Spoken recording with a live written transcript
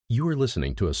You are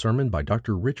listening to a sermon by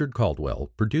Dr. Richard Caldwell,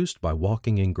 produced by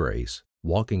Walking in Grace.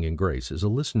 Walking in Grace is a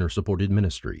listener-supported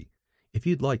ministry. If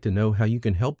you'd like to know how you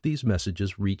can help these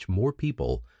messages reach more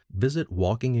people, visit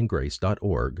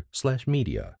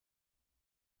walkingingrace.org/media.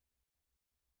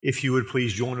 If you would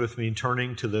please join with me in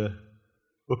turning to the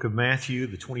book of Matthew,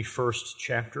 the 21st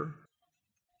chapter.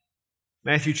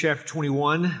 Matthew chapter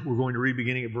 21, we're going to read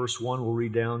beginning at verse 1. We'll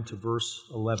read down to verse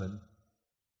 11.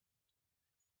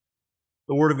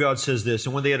 The Word of God says this,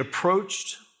 "And when they had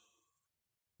approached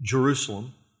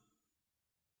Jerusalem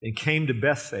and came to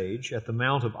Bethphage at the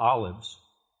Mount of Olives,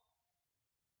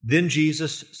 then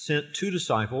Jesus sent 2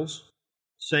 disciples,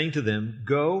 saying to them,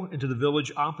 'Go into the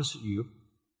village opposite you,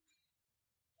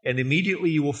 and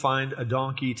immediately you will find a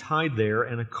donkey tied there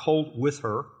and a colt with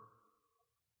her.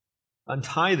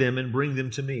 Untie them and bring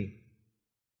them to me.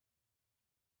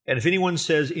 And if anyone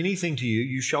says anything to you,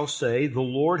 you shall say, the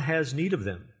Lord has need of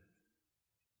them.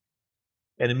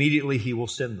 And immediately He will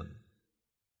send them.'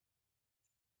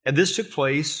 And this took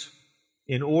place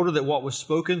in order that what was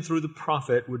spoken through the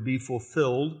prophet would be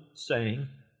fulfilled, saying,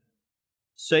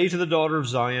 'Say to the daughter of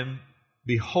Zion,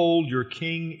 Behold, your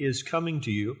king is coming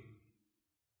to you,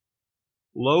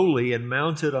 lowly and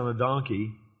mounted on a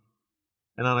donkey,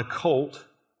 and on a colt,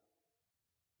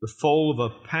 the foal of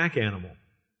a pack animal.'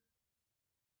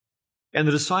 And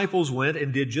the disciples went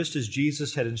and did just as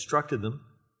Jesus had instructed them,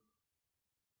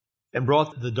 and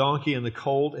brought the donkey and the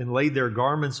colt and laid their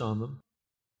garments on them,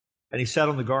 and He sat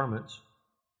on the garments.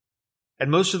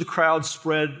 And most of the crowd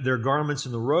spread their garments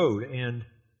in the road, and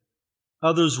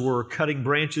others were cutting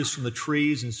branches from the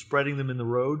trees and spreading them in the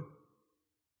road.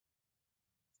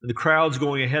 And the crowds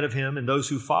going ahead of Him and those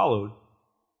who followed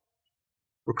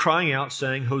were crying out,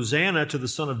 saying, 'Hosanna to the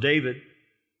Son of David.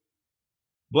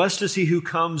 Blessed is He who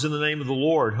comes in the name of the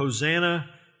Lord.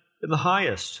 Hosanna in the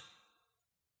highest.'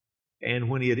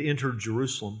 And when He had entered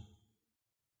Jerusalem,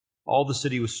 all the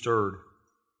city was stirred,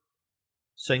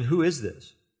 saying, 'Who is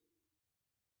this?'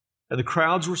 And the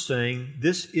crowds were saying,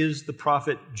 'This is the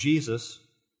prophet Jesus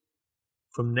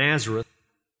from Nazareth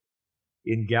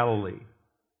in Galilee.'"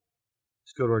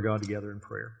 Let's go to our God together in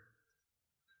prayer.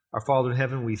 Our Father in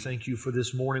heaven, we thank You for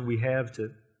this morning we have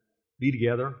to be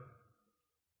together.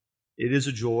 It is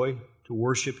a joy to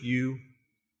worship You,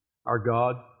 our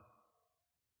God,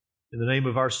 in the name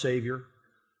of our Savior,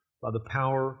 by the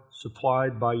power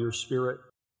supplied by Your Spirit,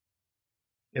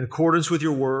 in accordance with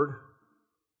Your Word,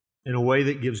 in a way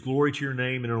that gives glory to Your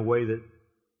name and in a way that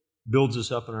builds us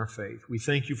up in our faith. We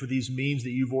thank You for these means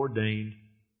that You've ordained,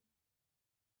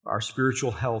 our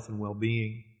spiritual health and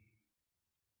well-being.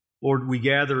 Lord, we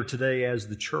gather today as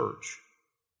the church.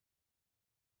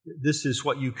 This is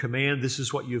what You command. This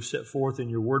is what You have set forth in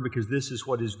Your Word, because this is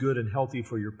what is good and healthy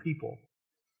for Your people.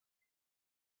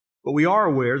 But we are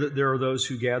aware that there are those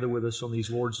who gather with us on these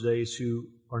Lord's days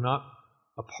who are not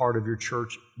a part of Your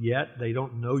church yet. They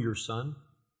don't know Your Son.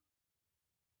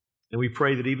 And we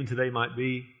pray that even today might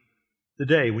be the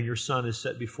day when Your Son is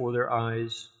set before their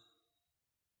eyes,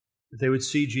 that they would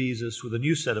see Jesus with a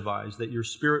new set of eyes, that Your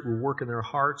Spirit will work in their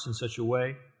hearts in such a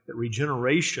way that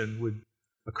regeneration would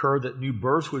occur, that new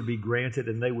birth would be granted,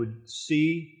 and they would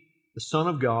see the Son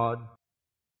of God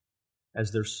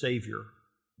as their Savior.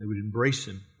 They would embrace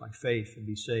Him by faith and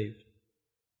be saved.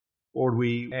 Lord,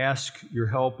 we ask Your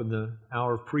help in the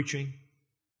hour of preaching.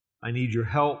 I need Your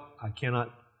help. I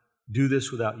cannot do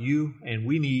this without You, and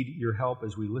we need Your help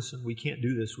as we listen. We can't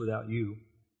do this without You.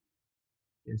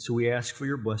 And so we ask for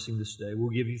Your blessing this day.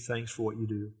 We'll give You thanks for what You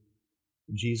do.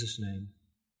 In Jesus' name,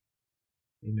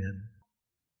 amen.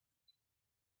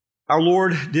 Our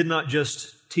Lord did not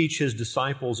just teach His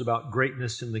disciples about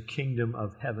greatness in the kingdom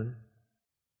of heaven,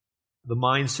 the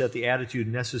mindset, the attitude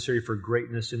necessary for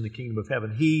greatness in the kingdom of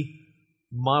heaven. He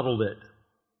modeled it.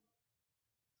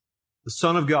 The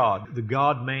Son of God, the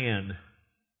God-man,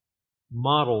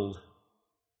 modeled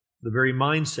the very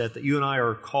mindset that you and I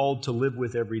are called to live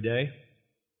with every day.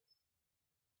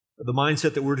 The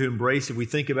mindset that we're to embrace if we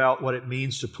think about what it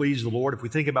means to please the Lord, if we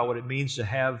think about what it means to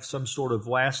have some sort of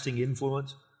lasting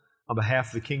influence on behalf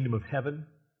of the kingdom of heaven.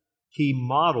 He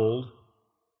modeled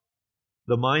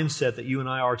the mindset that you and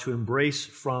I are to embrace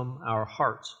from our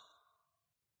hearts.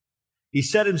 He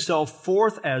set Himself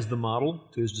forth as the model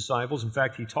to His disciples. In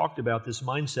fact, He talked about this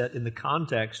mindset in the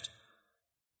context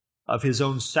of His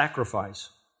own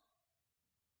sacrifice.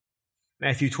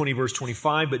 Matthew 20, verse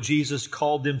 25, "But Jesus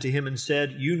called them to Him and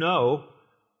said, 'You know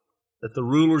that the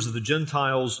rulers of the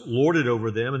Gentiles lord it over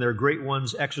them, and their great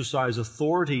ones exercise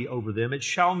authority over them. It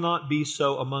shall not be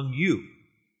so among you.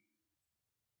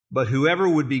 But whoever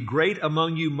would be great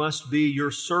among you must be your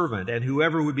servant, and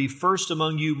whoever would be first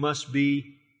among you must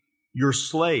be your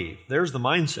slave. There's the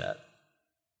mindset.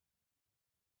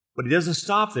 But he doesn't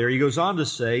stop there. He goes on to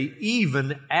say,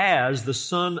 even as the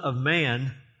Son of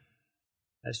Man,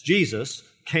 that's Jesus,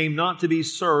 came not to be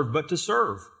served, but to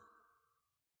serve,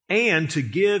 and to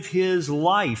give his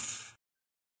life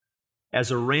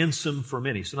as a ransom for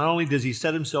many. So not only does he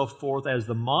set himself forth as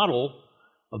the model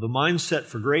of the mindset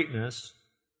for greatness,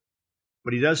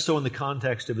 but he does so in the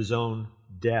context of his own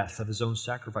death, of his own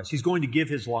sacrifice. He's going to give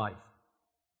his life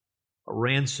a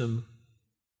ransom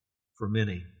for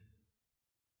many.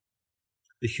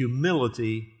 The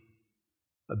humility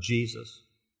of Jesus.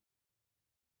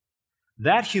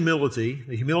 That humility,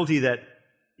 the humility that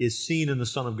is seen in the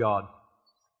Son of God,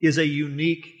 is a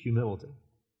unique humility.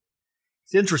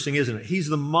 It's interesting, isn't it? He's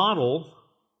the model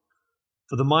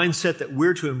for the mindset that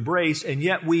we're to embrace, and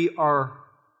yet we are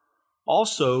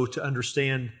also to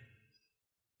understand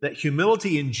that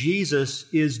humility in Jesus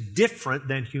is different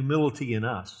than humility in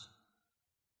us.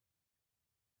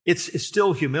 It's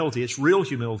still humility. It's real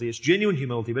humility. It's genuine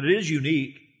humility, but it is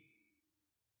unique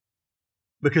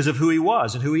because of who he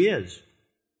was and who he is.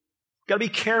 We've got to be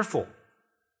careful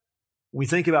when we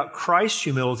think about Christ's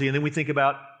humility and then we think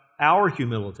about our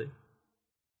humility.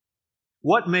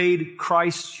 What made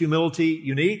Christ's humility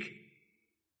unique?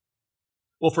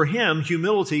 Well, for him,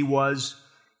 humility was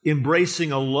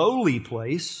embracing a lowly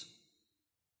place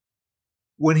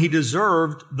when he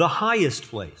deserved the highest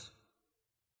place.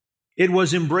 It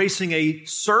was embracing a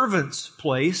servant's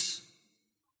place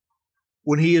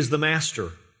when he is the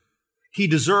master. He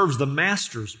deserves the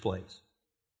master's place.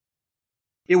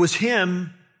 It was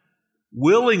him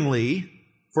willingly,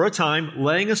 for a time,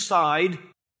 laying aside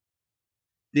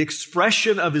the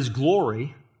expression of his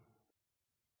glory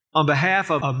on behalf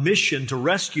of a mission to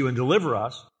rescue and deliver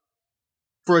us,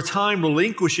 for a time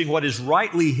relinquishing what is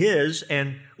rightly his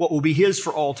and what will be his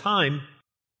for all time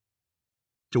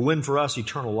to win for us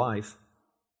eternal life.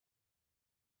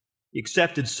 He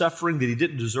accepted suffering that he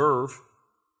didn't deserve,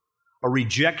 a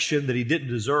rejection that he didn't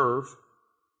deserve,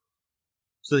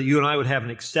 so that you and I would have an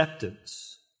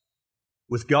acceptance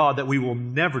with God that we will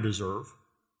never deserve.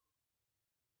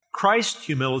 Christ's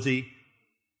humility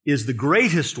is the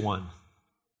greatest one,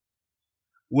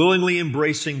 willingly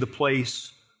embracing the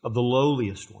place of the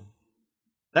lowliest one.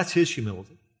 That's his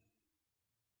humility.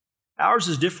 Ours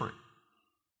is different.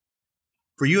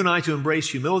 For you and I to embrace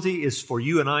humility is for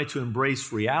you and I to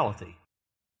embrace reality.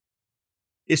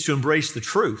 It's to embrace the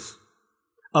truth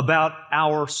about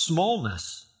our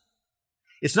smallness.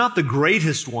 It's not the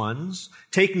greatest ones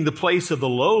taking the place of the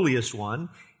lowliest one.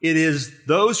 It is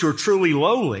those who are truly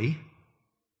lowly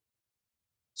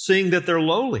seeing that they're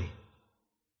lowly,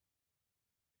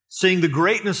 seeing the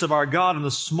greatness of our God and the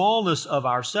smallness of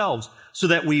ourselves, so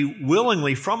that we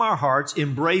willingly, from our hearts,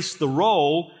 embrace the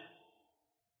role,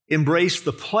 embrace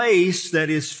the place that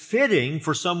is fitting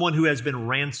for someone who has been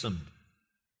ransomed.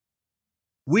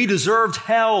 We deserved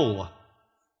hell.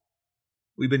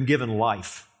 We've been given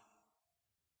life.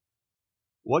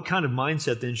 What kind of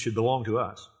mindset then should belong to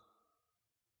us?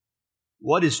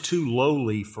 What is too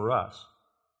lowly for us?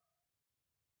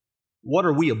 What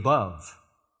are we above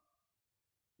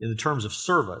in the terms of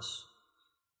service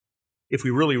if we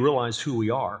really realize who we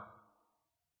are?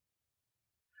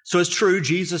 So it's true,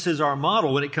 Jesus is our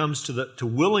model when it comes to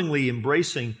willingly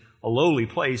embracing a lowly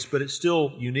place, but it's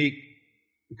still unique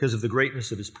because of the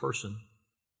greatness of his person.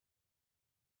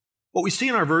 What we see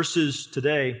in our verses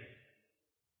today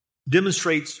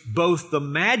demonstrates both the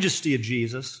majesty of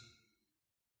Jesus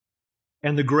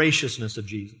and the graciousness of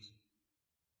Jesus.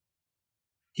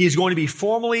 He is going to be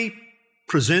formally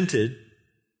presented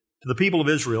to the people of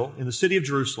Israel in the city of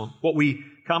Jerusalem, what we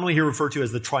commonly hear referred to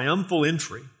as the triumphal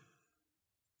entry.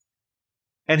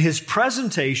 And his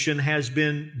presentation has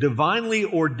been divinely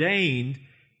ordained.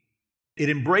 It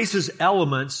embraces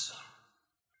elements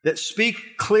that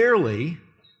speak clearly,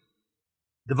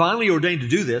 divinely ordained to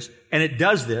do this, and it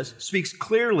does this, speaks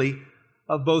clearly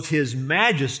of both his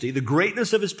majesty, the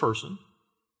greatness of his person,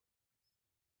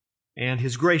 and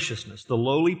his graciousness, the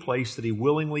lowly place that he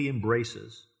willingly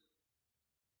embraces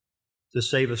to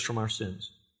save us from our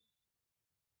sins.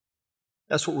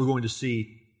 That's what we're going to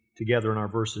see together in our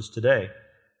verses today.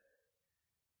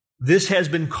 This has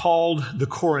been called the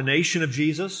coronation of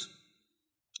Jesus.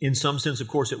 In some sense, of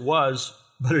course, it was,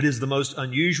 but it is the most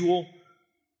unusual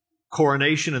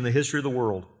coronation in the history of the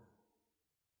world.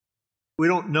 We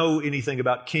don't know anything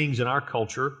about kings in our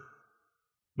culture,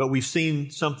 but we've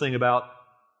seen something about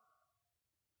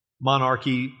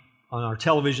monarchy on our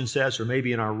television sets or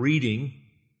maybe in our reading.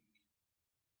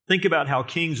 Think about how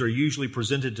kings are usually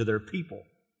presented to their people.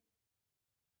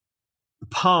 The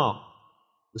pomp,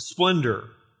 the splendor,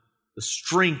 the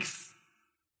strength,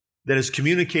 that is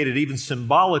communicated even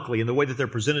symbolically in the way that they're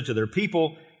presented to their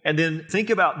people. And then think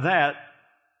about that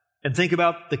and think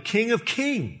about the King of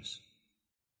Kings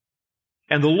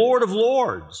and the Lord of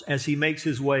Lords as he makes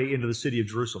his way into the city of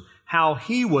Jerusalem, how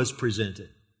he was presented,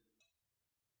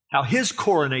 how his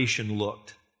coronation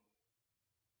looked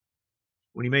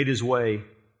when he made his way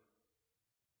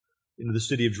into the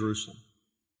city of Jerusalem.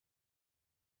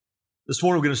 This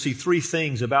morning we're going to see three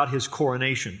things about his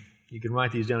coronation. You can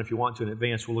write these down if you want to in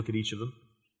advance. We'll look at each of them.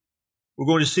 We're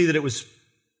going to see that it was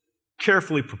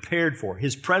carefully prepared for.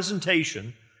 His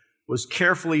presentation was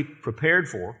carefully prepared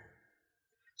for.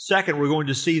 Second, we're going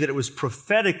to see that it was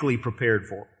prophetically prepared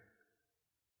for.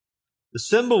 The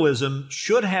symbolism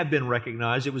should have been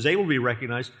recognized. It was able to be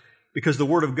recognized because the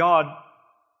Word of God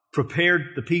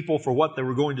prepared the people for what they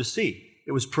were going to see.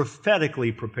 It was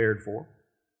prophetically prepared for.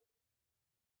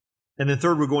 And then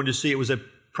third, we're going to see it was a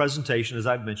presentation, as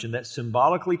I've mentioned, that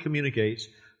symbolically communicates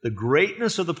the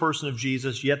greatness of the person of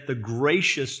Jesus, yet the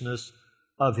graciousness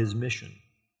of his mission.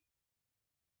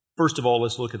 First of all,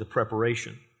 let's look at the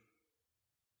preparation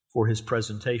for his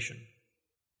presentation.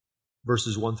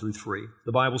 Verses 1 through 3.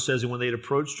 The Bible says, "And when they had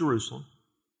approached Jerusalem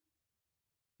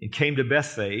and came to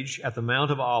Bethphage at the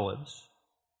Mount of Olives,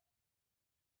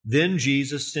 then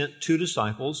Jesus sent 2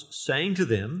 disciples, saying to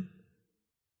them,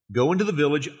 'Go into the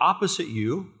village opposite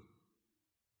you,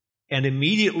 and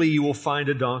immediately you will find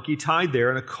a donkey tied there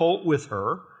and a colt with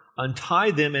her.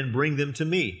 Untie them and bring them to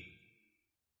me.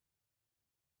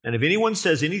 And if anyone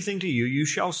says anything to you, you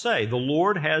shall say, the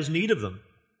Lord has need of them.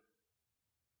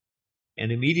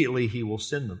 And immediately he will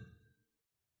send them.'"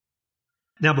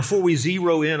 Now, before we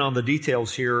zero in on the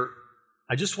details here,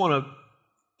 I just want to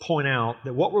point out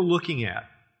that what we're looking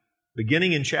at,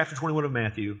 beginning in chapter 21 of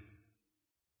Matthew,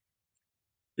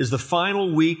 is the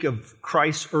final week of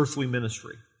Christ's earthly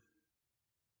ministry.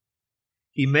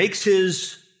 He makes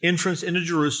his entrance into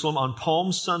Jerusalem on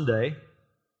Palm Sunday,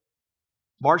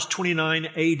 March 29,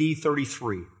 AD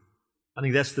 33. I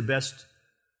think that's the best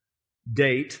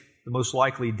date, the most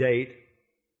likely date.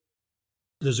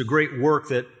 There's a great work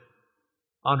that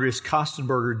Andreas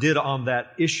Kostenberger did on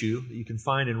that issue that you can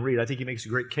find and read. I think he makes a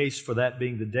great case for that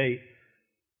being the date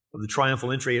of the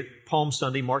triumphal entry at Palm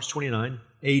Sunday, March 29,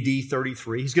 AD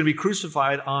 33. He's going to be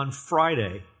crucified on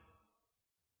Friday.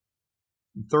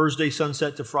 From Thursday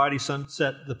sunset to Friday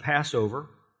sunset, the Passover,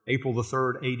 April the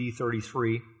 3rd, AD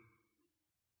 33.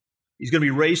 He's going to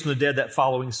be raised from the dead that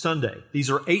following Sunday. These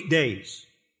are 8 days,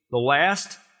 the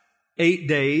last 8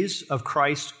 days of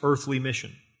Christ's earthly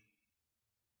mission.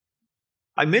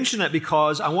 I mention that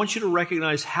because I want you to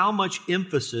recognize how much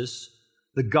emphasis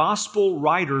the gospel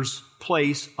writers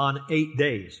place on 8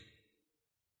 days.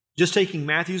 Just taking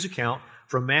Matthew's account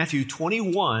from Matthew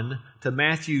 21 to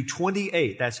Matthew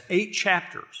 28, that's 8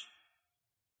 chapters.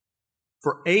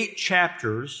 For 8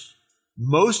 chapters,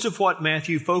 most of what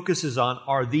Matthew focuses on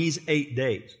are these 8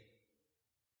 days.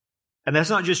 And that's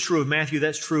not just true of Matthew,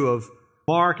 that's true of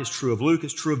Mark, it's true of Luke,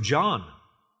 it's true of John.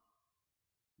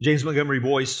 James Montgomery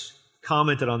Boyce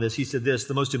commented on this. He said this,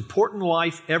 "The most important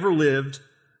life ever lived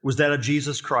was that of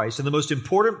Jesus Christ, and the most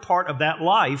important part of that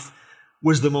life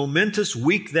was the momentous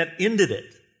week that ended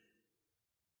it.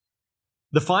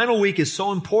 The final week is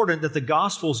so important that the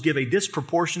Gospels give a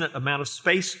disproportionate amount of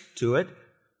space to it.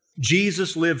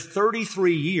 Jesus lived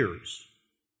 33 years.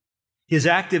 His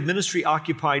active ministry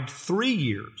occupied 3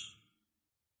 years.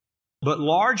 But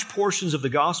large portions of the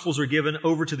Gospels are given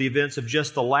over to the events of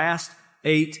just the last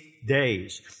 8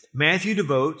 days. Matthew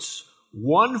devotes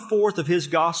 1/4 of his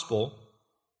Gospel,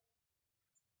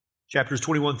 chapters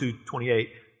 21 through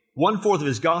 28, 1/4 of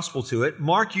his Gospel to it.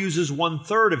 Mark uses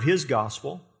 1/3 of his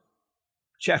Gospel,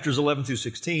 chapters 11 through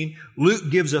 16. Luke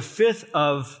gives 1/5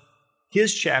 of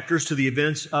his chapters to the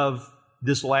events of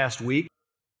this last week,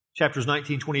 chapters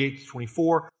 19, 28 to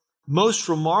 24. Most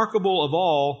remarkable of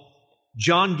all,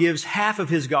 John gives half of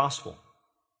his Gospel,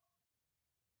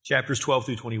 chapters 12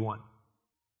 through 21.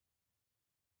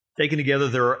 Taken together,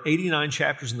 there are 89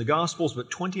 chapters in the Gospels, but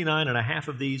 29 and a half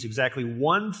of these, exactly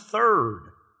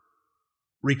 1/3,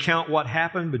 recount what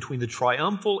happened between the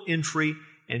triumphal entry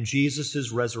and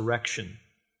Jesus' resurrection.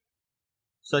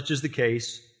 Such is the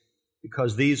case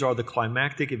because these are the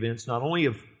climactic events not only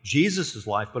of Jesus'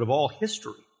 life, but of all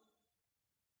history.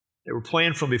 They were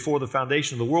planned from before the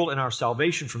foundation of the world, and our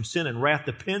salvation from sin and wrath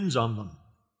depends on them.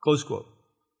 Close quote.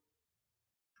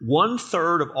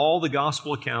 1/3 of all the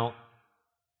Gospel account,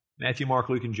 Matthew, Mark,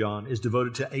 Luke, and John, is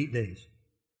devoted to 8 days.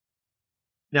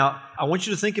 Now, I want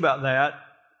you to think about that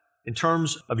in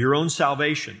terms of your own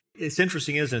salvation. It's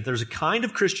interesting, isn't it? There's a kind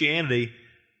of Christianity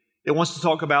that wants to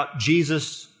talk about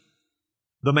Jesus,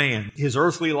 the man, his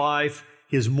earthly life,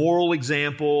 his moral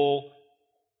example,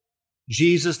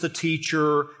 Jesus the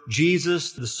teacher,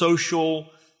 Jesus the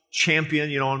social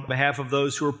champion, on behalf of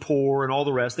those who are poor and all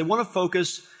the rest. They want to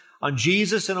focus on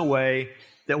Jesus in a way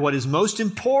that what is most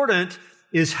important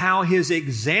is how his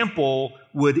example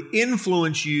would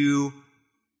influence you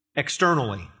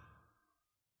externally.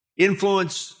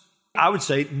 Influence, I would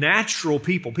say, natural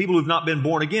people who've not been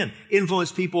born again.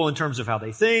 Influence people in terms of how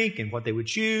they think and what they would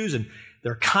choose and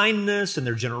their kindness and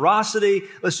their generosity.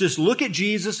 Let's just look at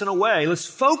Jesus in a way. Let's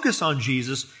focus on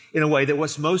Jesus in a way that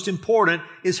what's most important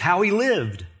is how he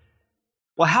lived.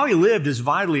 Well, how he lived is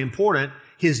vitally important.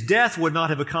 His death would not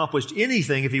have accomplished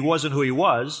anything if he wasn't who he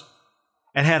was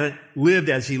and hadn't lived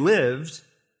as he lived.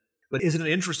 But isn't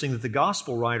it interesting that the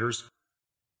gospel writers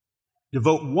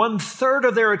devote 1/3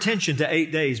 of their attention to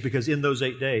 8 days, because in those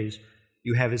 8 days,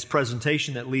 you have his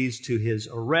presentation that leads to his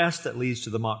arrest, that leads to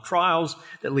the mock trials,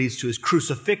 that leads to his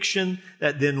crucifixion,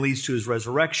 that then leads to his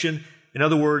resurrection. In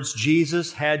other words,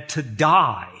 Jesus had to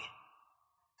die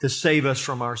to save us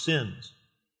from our sins.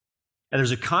 And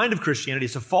there's a kind of Christianity,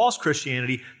 it's a false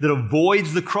Christianity, that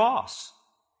avoids the cross.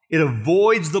 It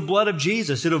avoids the blood of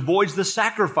Jesus. It avoids the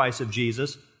sacrifice of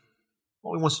Jesus.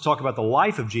 Only wants to talk about the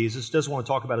life of Jesus, doesn't want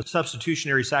to talk about a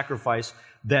substitutionary sacrifice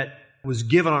that was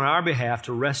given on our behalf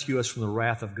to rescue us from the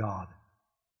wrath of God.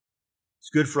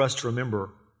 It's good for us to remember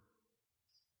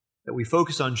that we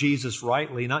focus on Jesus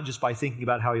rightly, not just by thinking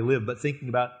about how he lived, but thinking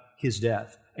about his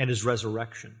death and his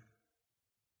resurrection.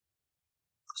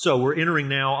 So we're entering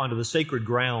now onto the sacred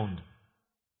ground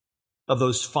of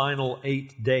those final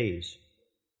 8 days.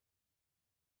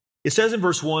 It says in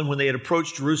verse 1, when they had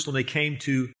approached Jerusalem, they came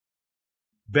to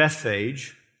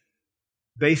Bethphage.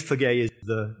 Bethphage is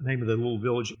the name of the little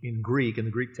village in Greek, in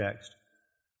the Greek text.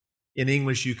 In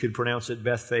English, you could pronounce it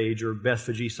Bethphage or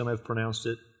Bethphage, some have pronounced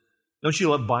it. Don't you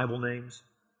love Bible names?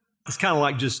 It's kind of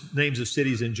like just names of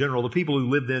cities in general. The people who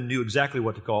lived then knew exactly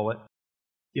what to call it.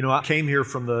 I came here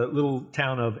from the little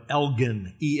town of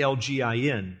Elgin,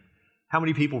 E-L-G-I-N. How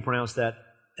many people pronounce that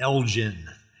Elgin?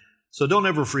 So don't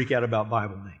ever freak out about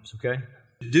Bible names, okay?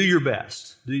 Do your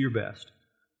best. Do your best.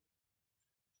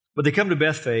 But they come to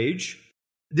Bethphage.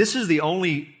 This is the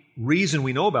only reason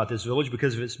we know about this village,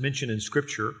 because of its mention in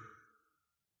Scripture.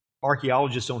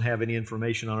 Archaeologists don't have any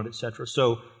information on it, etc.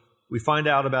 So we find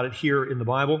out about it here in the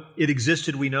Bible. It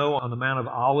existed, we know, on the Mount of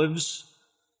Olives,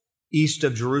 east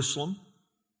of Jerusalem,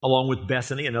 along with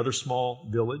Bethany, another small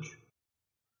village.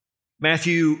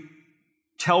 Matthew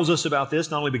tells us about this,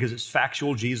 not only because it's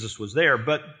factual, Jesus was there,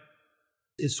 but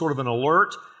it's sort of an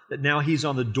alert that now he's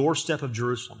on the doorstep of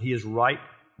Jerusalem. He is right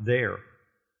there.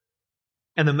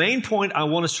 And the main point I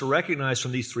want us to recognize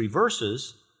from these 3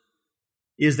 verses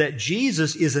is that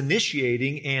Jesus is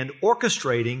initiating and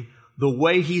orchestrating the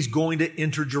way he's going to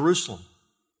enter Jerusalem.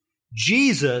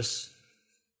 Jesus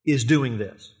is doing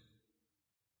this.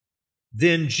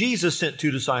 Then Jesus sent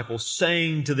 2 disciples,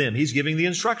 saying to them, he's giving the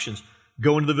instructions,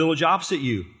 go into the village opposite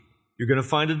you. You're going to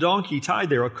find a donkey tied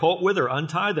there, a colt with her,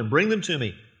 untie them, bring them to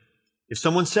me. If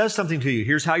someone says something to you,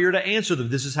 here's how you're to answer them.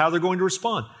 This is how they're going to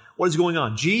respond. What is going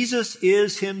on? Jesus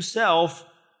is himself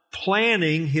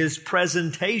planning his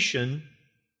presentation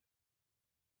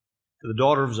to the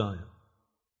daughter of Zion,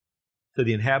 to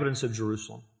the inhabitants of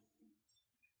Jerusalem.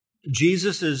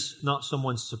 Jesus is not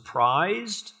someone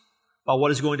surprised by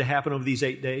what is going to happen over these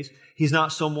 8 days. He's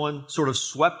not someone sort of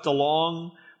swept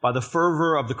along by the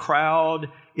fervor of the crowd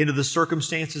into the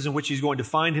circumstances in which he's going to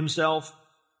find himself.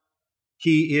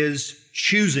 He is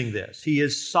choosing this. He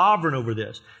is sovereign over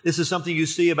this. This is something you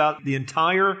see about the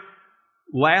entire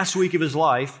last week of his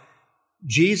life.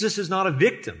 Jesus is not a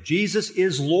victim. Jesus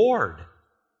is Lord.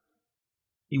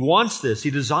 He wants this.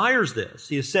 He desires this.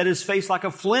 He has set his face like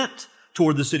a flint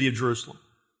toward the city of Jerusalem.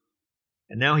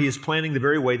 And now he is planning the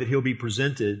very way that he'll be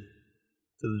presented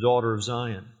to the daughter of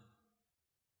Zion.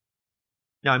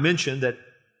 Now, I mentioned that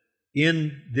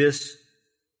in this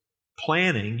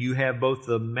planning, you have both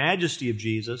the majesty of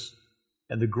Jesus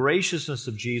and the graciousness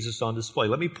of Jesus on display.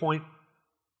 Let me point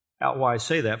out why I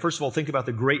say that. First of all, think about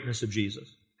the greatness of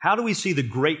Jesus. How do we see the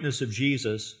greatness of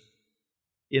Jesus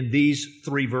in these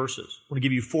 3 verses? I want to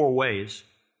give you 4 ways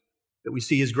that we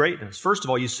see his greatness. First of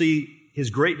all, you see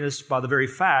his greatness by the very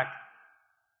fact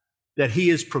that he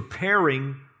is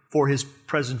preparing for his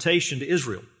presentation to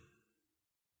Israel.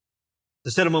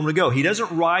 As I said a moment ago, he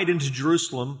doesn't ride into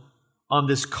Jerusalem on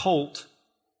this colt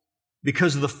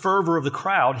because of the fervor of the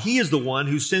crowd. He is the one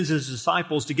who sends his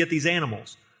disciples to get these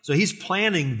animals. So he's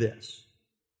planning this.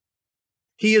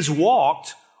 He has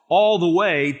walked all the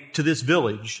way to this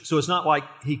village, so it's not like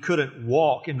he couldn't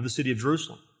walk into the city of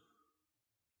Jerusalem.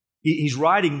 He's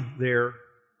riding there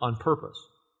on purpose.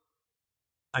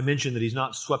 I mentioned that he's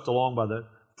not swept along by the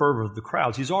fervor of the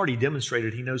crowds. He's already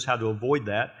demonstrated he knows how to avoid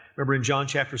that. Remember in John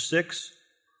chapter 6,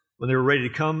 when they were ready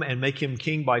to come and make him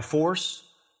king by force?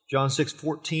 John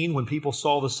 6:14, when people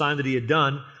saw the sign that he had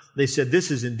done, they said, "This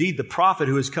is indeed the prophet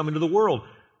who has come into the world."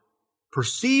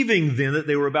 Perceiving then that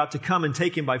they were about to come and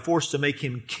take him by force to make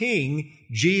him king,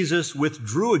 Jesus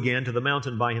withdrew again to the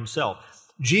mountain by himself.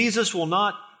 Jesus will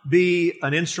not be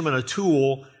an instrument, a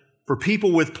tool for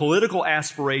people with political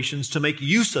aspirations to make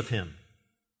use of him.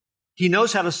 He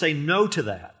knows how to say no to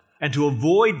that and to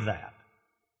avoid that.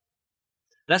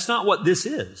 That's not what this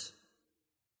is.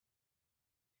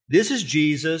 This is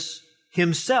Jesus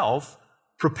himself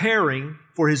preparing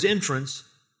for his entrance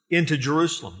into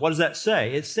Jerusalem. What does that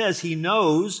say? It says he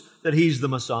knows that he's the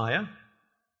Messiah.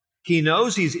 He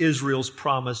knows he's Israel's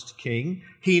promised king.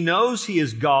 He knows he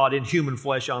is God in human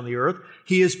flesh on the earth.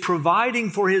 He is providing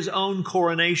for his own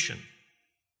coronation.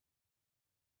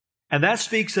 And that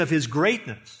speaks of his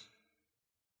greatness.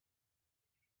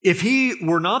 If he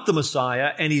were not the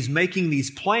Messiah and he's making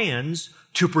these plans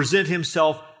to present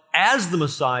himself as the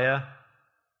Messiah,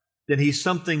 then he's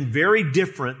something very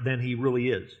different than he really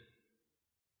is.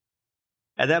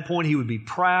 At that point, he would be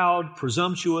proud,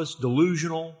 presumptuous,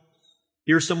 delusional.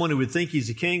 Here's someone who would think he's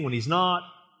a king when he's not.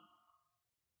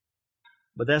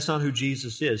 But that's not who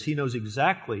Jesus is. He knows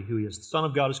exactly who he is. The Son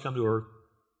of God has come to earth,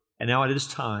 and now it is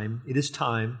time.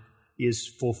 He has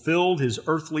fulfilled his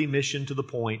earthly mission to the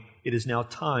point. It is now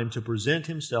time to present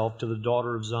himself to the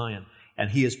daughter of Zion.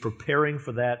 And he is preparing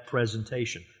for that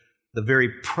presentation. The very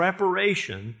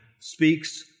preparation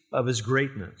speaks of his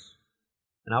greatness.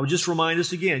 And I would just remind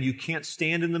us again, you can't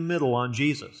stand in the middle on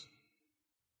Jesus.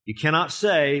 You cannot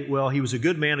say, well, he was a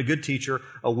good man, a good teacher,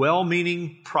 a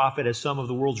well-meaning prophet, as some of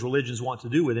the world's religions want to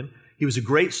do with him. He was a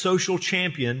great social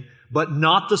champion, but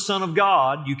not the Son of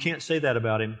God. You can't say that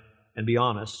about him and be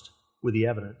honest with the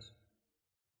evidence.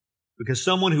 Because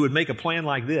someone who would make a plan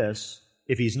like this,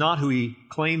 if he's not who he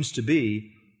claims to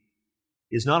be,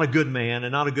 is not a good man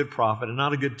and not a good prophet and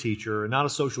not a good teacher and not a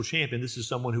social champion. This is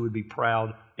someone who would be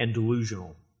proud and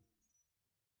delusional.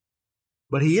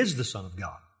 But he is the Son of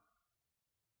God,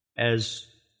 as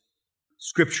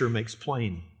Scripture makes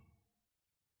plain.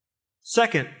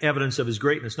 Second evidence of his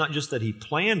greatness, not just that he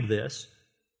planned this,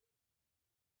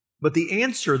 but the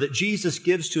answer that Jesus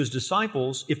gives to his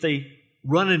disciples if they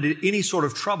run into any sort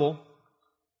of trouble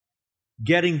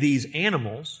getting these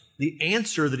animals, the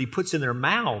answer that he puts in their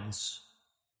mouths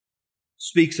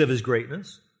speaks of his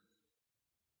greatness.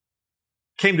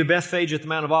 Came to Bethphage at the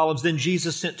Mount of Olives. Then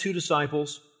Jesus sent 2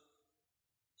 disciples,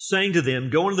 saying to them,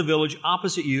 "Go into the village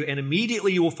opposite you, and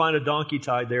immediately you will find a donkey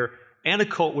tied there and a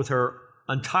colt with her.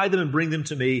 Untie them and bring them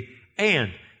to me.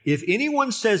 And if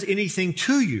anyone says anything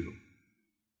to you,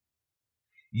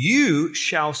 you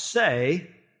shall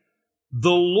say, 'The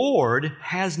Lord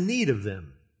has need of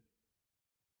them.'"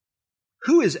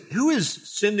 Who is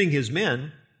sending his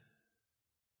men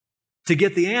to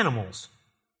get the animals?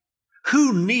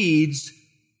 Who needs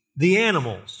the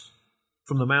animals?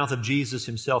 From the mouth of Jesus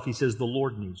himself, he says, the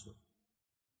Lord needs them.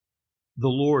 The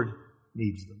Lord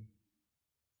needs them.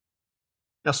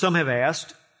 Now, some have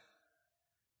asked,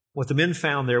 what the men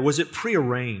found there, was it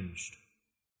prearranged?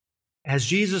 Has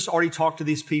Jesus already talked to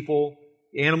these people?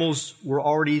 The animals were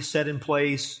already set in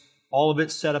place, all of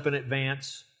it set up in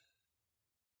advance?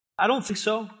 I don't think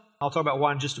so. I'll talk about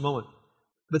why in just a moment.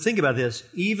 But think about this.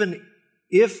 Even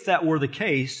if that were the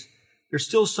case, there's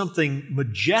still something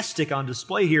majestic on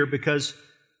display here, because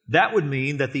that would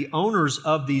mean that the owners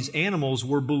of these animals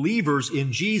were believers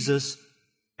in Jesus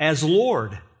as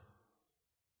Lord.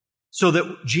 So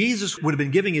that Jesus would have been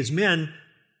giving his men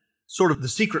sort of the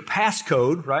secret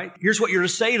passcode, right? Here's what you're to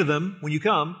say to them when you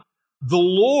come. The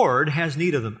Lord has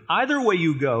need of them. Either way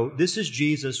you go, this is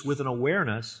Jesus with an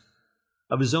awareness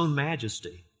of his own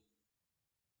majesty.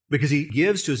 Because he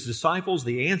gives to his disciples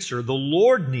the answer, the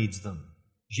Lord needs them.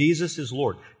 Jesus is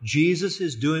Lord. Jesus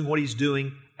is doing what he's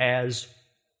doing as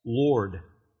Lord.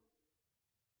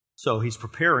 So he's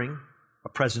preparing a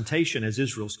presentation as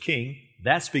Israel's king.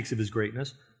 That speaks of his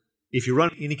greatness. If you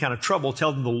run any kind of trouble,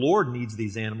 tell them the Lord needs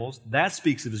these animals. That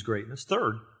speaks of his greatness.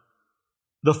 Third,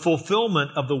 the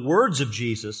fulfillment of the words of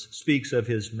Jesus speaks of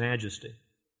his majesty.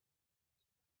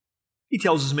 He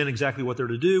tells his men exactly what they're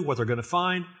to do, what they're going to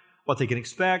find, what they can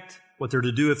expect, what they're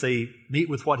to do if they meet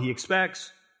with what he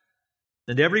expects.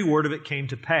 And every word of it came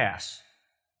to pass.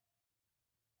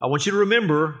 I want you to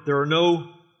remember, there are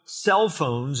no cell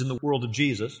phones in the world of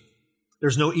Jesus.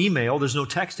 There's no email, there's no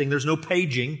texting, there's no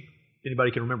paging. If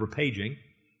anybody can remember paging.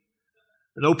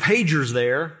 No pagers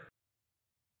there.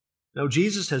 No,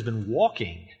 Jesus has been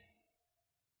walking.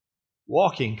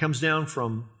 Walking, comes down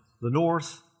from the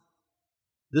north,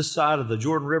 this side of the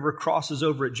Jordan River, crosses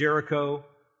over at Jericho.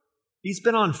 He's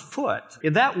been on foot.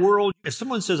 In that world, if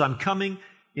someone says, I'm coming,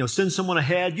 send someone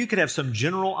ahead, you could have some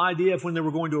general idea of when they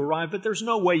were going to arrive, but there's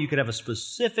no way you could have a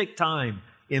specific time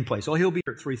in place. Oh, he'll be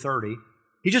here at 3:30.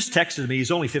 He just texted me,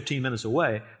 he's only 15 minutes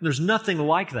away. And there's nothing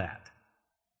like that.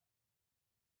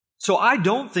 So I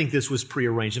don't think this was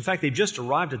prearranged. In fact, they've just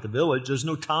arrived at the village. There's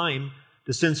no time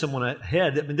to send someone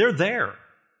ahead. I mean, they're there.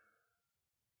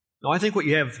 Now, I think what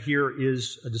you have here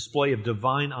is a display of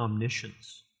divine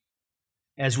omniscience,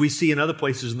 as we see in other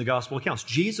places in the gospel accounts.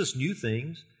 Jesus knew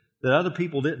things that other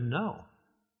people didn't know.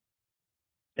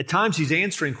 At times, he's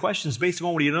answering questions based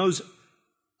on what he knows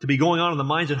to be going on in the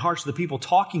minds and hearts of the people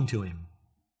talking to him.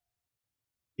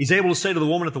 He's able to say to the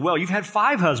woman at the well, you've had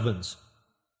 5 husbands,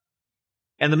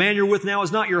 and the man you're with now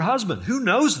is not your husband. Who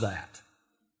knows that?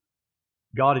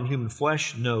 God in human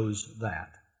flesh knows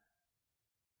that.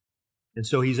 And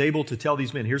so he's able to tell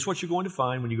these men, here's what you're going to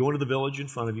find when you go into the village in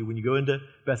front of you, when you go into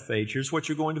Bethphage, here's what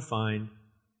you're going to find.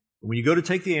 And when you go to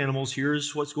take the animals,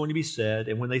 here's what's going to be said.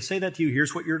 And when they say that to you,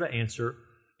 here's what you're to answer.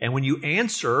 And when you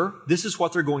answer, this is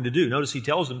what they're going to do. Notice he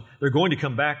tells them they're going to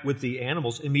come back with the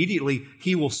animals. Immediately,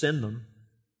 he will send them.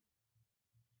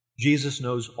 Jesus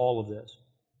knows all of this.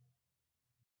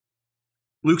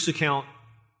 Luke's account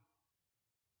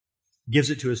gives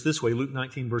it to us this way. Luke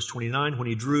 19, verse 29, when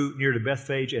he drew near to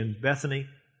Bethphage and Bethany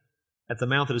at the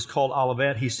mount that is called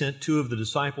Olivet, he sent 2 of the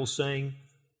disciples, saying,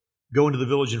 go into the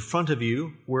village in front of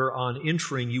you, where on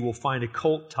entering you will find a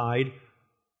colt tied,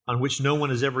 on which no one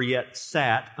has ever yet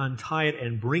sat. Untie it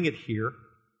and bring it here.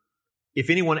 If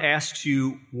anyone asks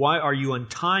you, why are you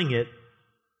untying it?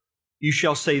 You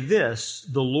shall say this,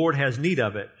 the Lord has need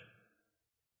of it.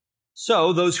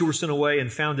 So those who were sent away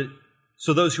and found it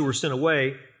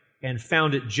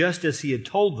just as he had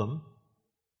told them,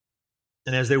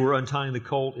 and as they were untying the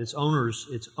colt, its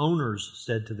owners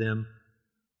said to them,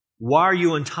 why are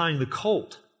you untying the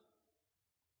colt?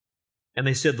 And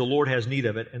they said, the Lord has need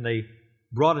of it. And they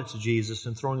brought it to Jesus,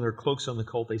 and throwing their cloaks on the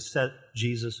colt, they set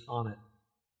Jesus on it.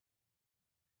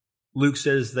 Luke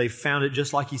says they found it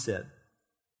just like he said.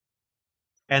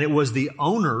 And it was the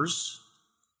owners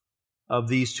of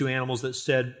these 2 animals that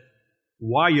said,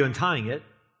 why are you untying it?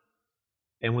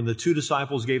 And when the 2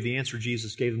 disciples gave the answer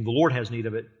Jesus gave them, the Lord has need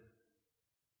of it,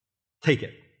 take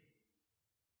it.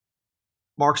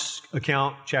 Mark's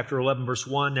account, chapter 11, verse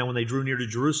 1, now when they drew near to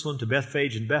Jerusalem, to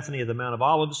Bethphage and Bethany at the Mount of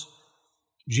Olives,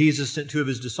 Jesus sent 2 of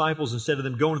his disciples and said to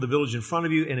them, go into the village in front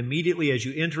of you, and immediately as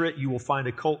you enter it, you will find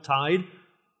a colt tied,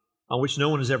 on which no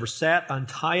one has ever sat.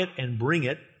 Untie it and bring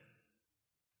it.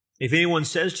 If anyone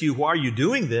says to you, why are you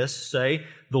doing this? Say,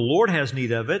 the Lord has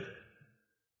need of it,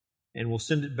 and we'll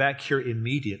send it back here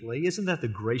immediately. Isn't that the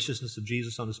graciousness of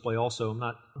Jesus on display also? I'm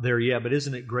not there yet, but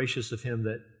isn't it gracious of him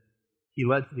that he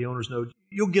let the owners know,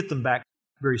 you'll get them back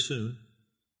very soon.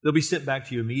 They'll be sent back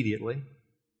to you immediately.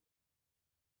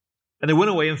 And they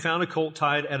went away and found a colt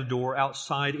tied at a door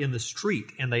outside in the street,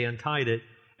 and they untied it.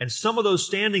 And some of those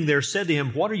standing there said to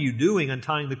him, what are you doing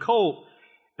untying the colt?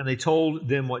 And they told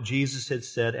them what Jesus had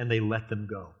said, and they let them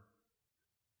go.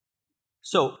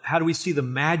 So, how do we see the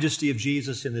majesty of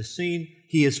Jesus in this scene?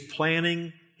 He is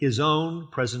planning his own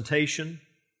presentation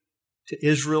to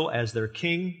Israel as their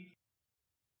king.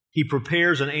 He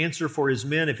prepares an answer for his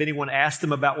men. If anyone asks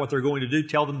them about what they're going to do,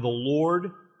 tell them the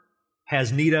Lord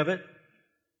has need of it.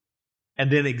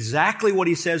 And then exactly what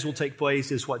he says will take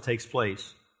place is what takes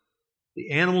place.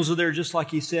 The animals are there just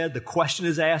like he said. The question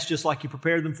is asked just like he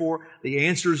prepared them for. The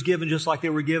answer is given just like they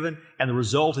were given. And the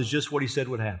result is just what he said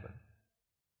would happen.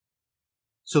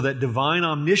 So that divine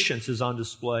omniscience is on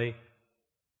display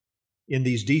in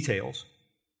these details.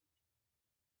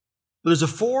 But there's a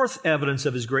 4th evidence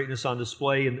of his greatness on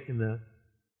display in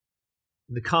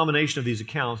the combination of these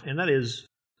accounts, and that is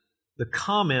the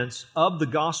comments of the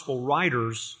gospel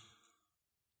writers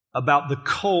about the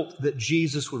colt that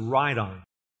Jesus would ride on.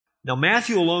 Now,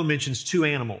 Matthew alone mentions 2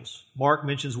 animals. Mark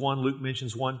mentions 1, Luke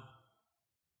mentions 1.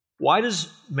 Why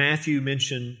does Matthew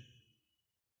mention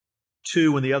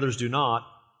 2 when the others do not?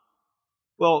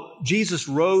 Well, Jesus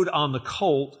rode on the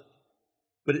colt,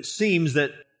 but it seems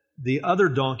that the other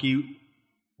donkey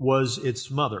was its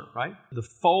mother, right? The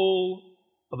foal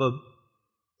of a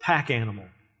pack animal.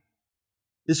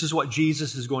 This is what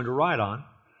Jesus is going to ride on.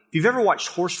 If you've ever watched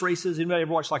horse races, anybody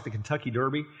ever watched like the Kentucky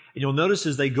Derby? And you'll notice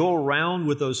as they go around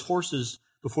with those horses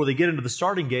before they get into the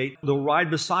starting gate, they'll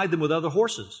ride beside them with other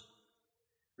horses.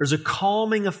 There's a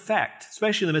calming effect,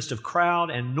 especially in the midst of crowd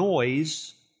and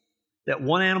noise, that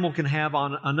one animal can have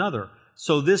on another.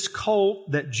 So this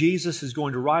colt that Jesus is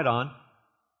going to ride on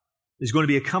is going to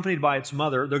be accompanied by its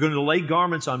mother. They're going to lay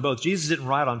garments on both. Jesus didn't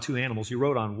ride on two animals. He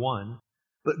rode on one.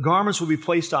 But garments will be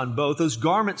placed on both. Those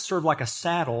garments serve like a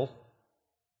saddle.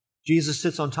 Jesus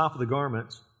sits on top of the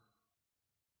garments.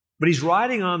 But he's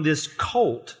riding on this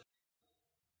colt.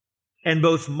 And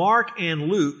both Mark and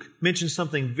Luke mention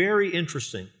something very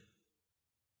interesting.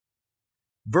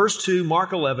 Verse 2,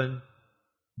 Mark 11,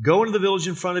 go into the village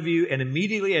in front of you, and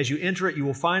immediately as you enter it, you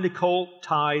will find a colt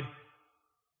tied.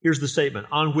 Here's the statement,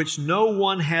 on which no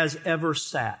one has ever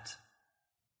sat.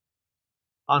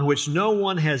 On which no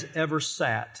one has ever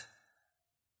sat.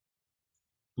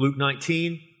 Luke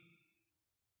 19,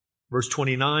 verse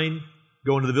 29,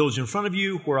 go into the village in front of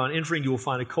you, where on entering you will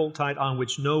find a colt tied on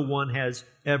which no one has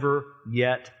ever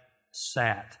yet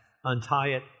sat. Untie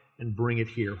it and bring it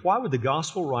here. Why would the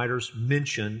gospel writers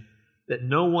mention that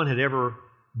no one had ever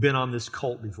been on this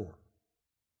colt before?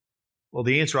 Well,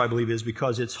 the answer, I believe, is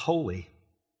because it's holy.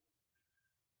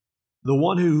 The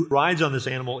one who rides on this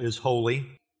animal is holy,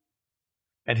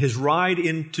 and his ride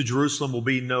into Jerusalem will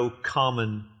be no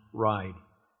common ride.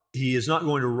 He is not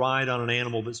going to ride on an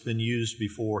animal that's been used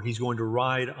before. He's going to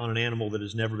ride on an animal that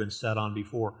has never been sat on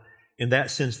before. In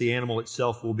that sense, the animal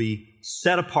itself will be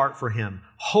set apart for him,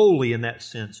 holy in that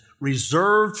sense,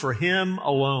 reserved for him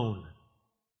alone,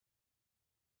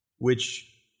 which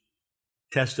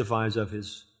testifies of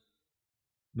his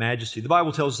majesty. The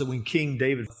Bible tells us that when King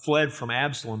David fled from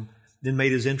Absalom, then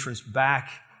made his entrance back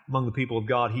among the people of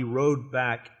God, he rode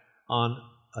back on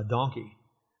a donkey.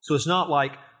 So it's not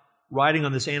like riding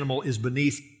on this animal is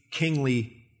beneath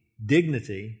kingly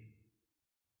dignity.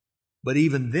 But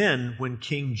even then, when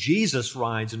King Jesus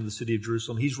rides into the city of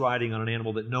Jerusalem, he's riding on an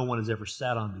animal that no one has ever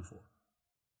sat on before.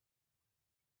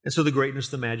 And so the greatness,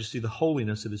 the majesty, the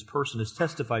holiness of his person is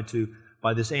testified to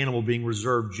by this animal being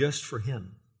reserved just for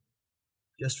him.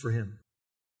 Just for him.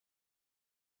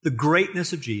 The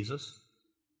greatness of Jesus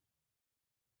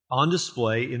on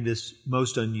display in this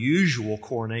most unusual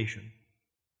coronation.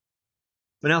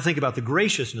 But now think about the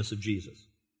graciousness of Jesus.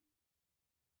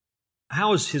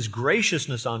 How is his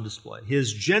graciousness on display?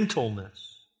 His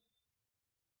gentleness,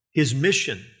 his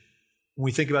mission. When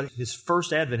we think about his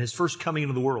first advent, his first coming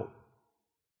into the world.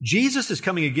 Jesus is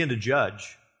coming again to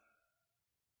judge.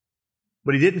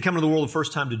 But he didn't come into the world the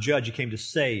first time to judge, he came to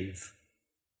save.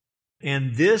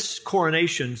 And this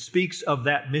coronation speaks of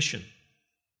that mission.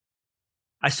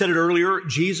 I said it earlier,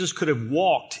 Jesus could have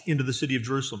walked into the city of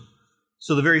Jerusalem.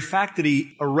 So the very fact that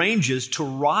he arranges to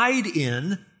ride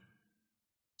in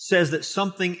says that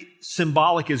something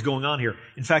symbolic is going on here.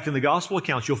 In fact, in the gospel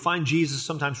accounts, you'll find Jesus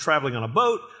sometimes traveling on a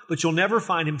boat, but you'll never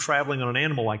find him traveling on an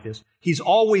animal like this. He's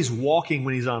always walking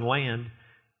when he's on land.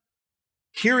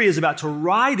 Here he is about to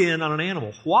ride in on an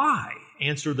animal. Why?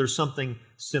 Answer, there's something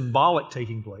symbolic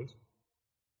taking place.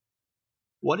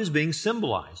 What is being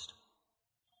symbolized?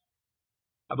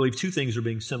 I believe two things are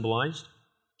being symbolized.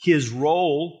 His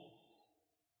role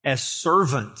as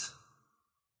servant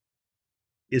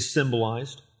is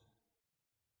symbolized.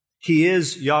 He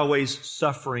is Yahweh's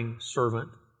suffering servant.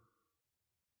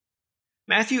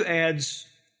 Matthew adds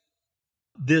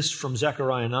this from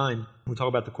Zechariah 9. We'll talk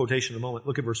about the quotation in a moment.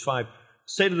 Look at verse 5.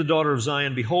 Say to the daughter of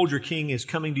Zion, behold, your king is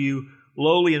coming to you,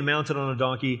 lowly and mounted on a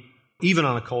donkey, even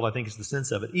on a colt, I think is the sense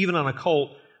of it, even on a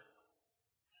colt,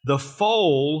 the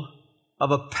foal of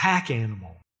a pack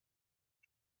animal.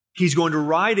 He's going to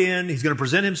ride in, he's going to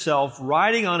present himself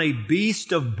riding on a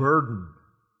beast of burden,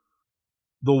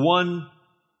 the one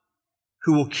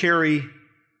who will carry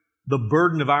the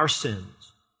burden of our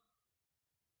sins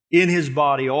in his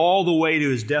body all the way to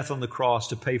his death on the cross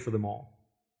to pay for them all.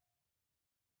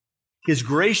 His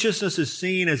graciousness is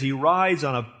seen as he rides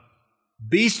on a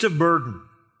beast of burden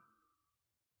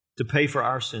to pay for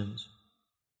our sins.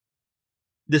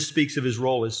 This speaks of his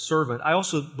role as servant. I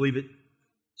also believe it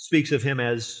speaks of him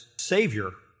as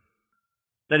Savior.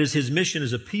 That is, his mission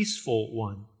is a peaceful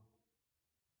one.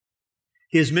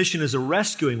 His mission is a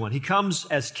rescuing one. He comes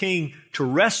as king to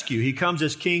rescue. He comes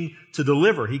as king to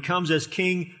deliver. He comes as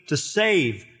king to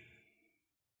save.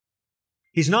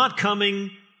 He's not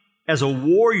coming as a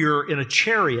warrior in a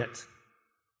chariot.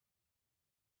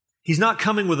 He's not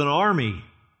coming with an army.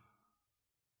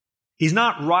 He's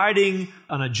not riding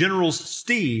on a general's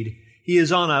steed. He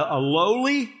is on a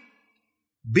lowly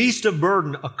beast of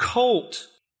burden, a colt,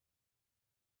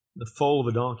 the foal of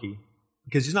a donkey,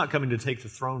 because he's not coming to take the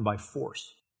throne by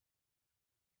force.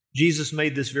 Jesus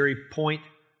made this very point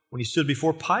when he stood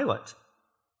before Pilate.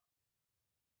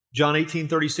 John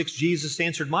 18:36, Jesus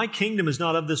answered, my kingdom is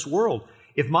not of this world.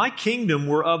 If my kingdom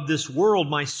were of this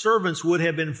world, my servants would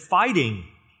have been fighting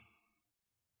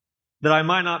that I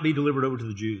might not be delivered over to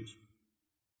the Jews.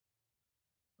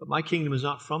 but my kingdom is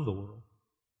not from the world.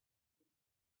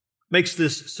 Makes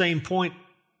this same point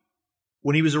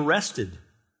when he was arrested.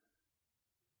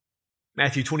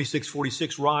 Matthew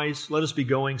 26:46, rise, let us be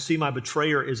going. See, my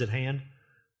betrayer is at hand.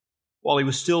 While he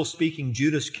was still speaking,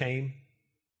 Judas came,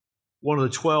 one of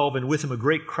the 12, and with him a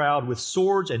great crowd with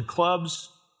swords and clubs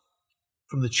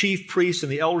from the chief priests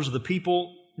and the elders of the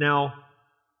people. Now,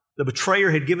 the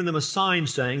betrayer had given them a sign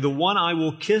saying, the one I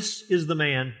will kiss is the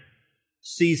man,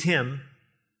 seize him.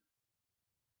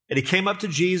 And he came up to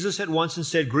Jesus at once and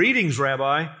said, greetings,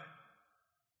 Rabbi. And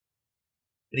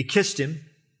he kissed him.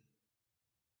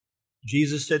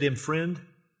 Jesus said to him, friend,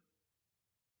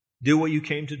 do what you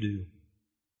came to do.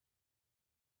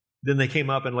 Then they came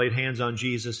up and laid hands on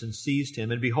Jesus and seized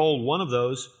him. And behold, one of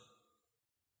those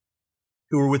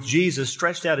who were with Jesus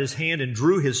stretched out his hand and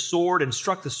drew his sword and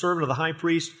struck the servant of the high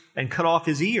priest and cut off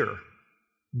his ear.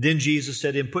 Then Jesus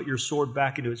said to him, put your sword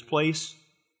back into its place.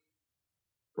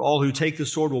 For all who take the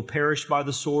sword will perish by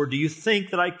the sword. Do you think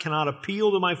that I cannot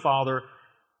appeal to my Father,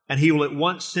 and he will at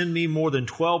once send me more than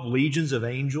 12 legions of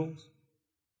angels?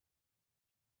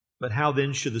 But how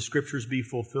then should the Scriptures be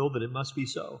fulfilled that it must be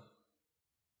so?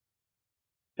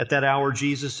 At that hour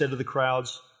Jesus said to the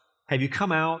crowds, have you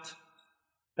come out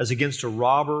as against a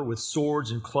robber with swords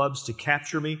and clubs to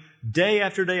capture me? Day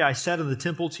after day I sat in the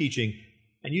temple teaching,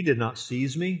 and you did not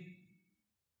seize me.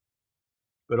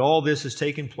 But all this has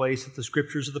taken place that the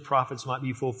Scriptures of the prophets might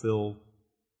be fulfilled.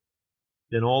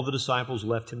 Then all the disciples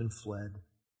left him and fled.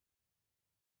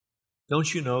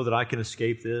 Don't you know that I can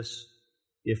escape this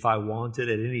if I wanted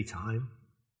at any time?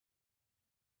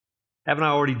 Haven't I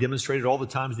already demonstrated all the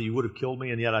times that you would have killed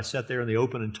me, and yet I sat there in the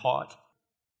open and taught?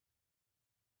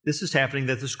 This is happening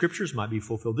that the Scriptures might be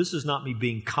fulfilled. This is not me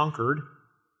being conquered.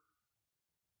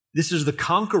 This is the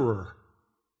conqueror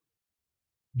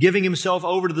giving himself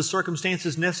over to the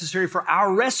circumstances necessary for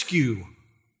our rescue.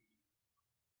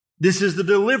 This is the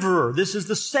deliverer. This is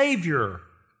the Savior.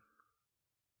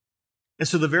 And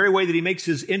so the very way that he makes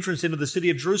his entrance into the city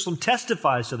of Jerusalem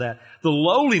testifies to that. The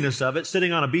lowliness of it,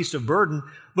 sitting on a beast of burden,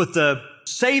 but the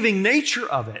saving nature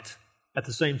of it at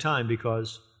the same time,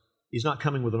 because he's not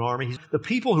coming with an army. The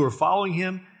people who are following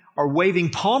him are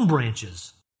waving palm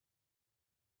branches.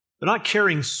 They're not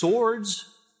carrying swords.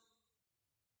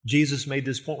 Jesus made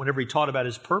this point whenever he taught about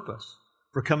his purpose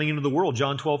for coming into the world.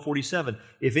 John 12:47.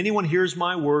 If anyone hears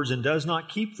my words and does not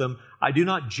keep them, I do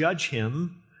not judge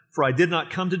him, for I did not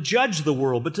come to judge the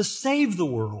world, but to save the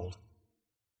world.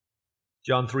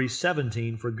 John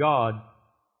 3:17. For God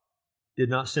did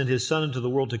not send his Son into the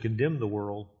world to condemn the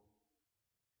world,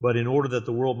 but in order that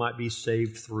the world might be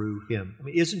saved through him. I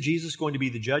mean, isn't Jesus going to be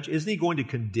the judge? Isn't he going to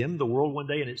condemn the world one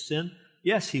day in its sin?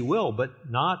 Yes, he will, but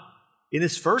not in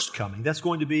his first coming. That's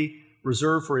going to be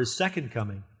reserved for his second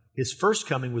coming. His first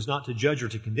coming was not to judge or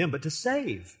to condemn, but to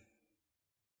save.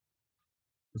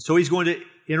 And so he's going to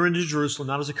enter into Jerusalem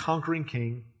not as a conquering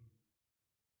king,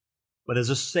 but as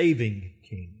a saving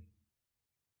king.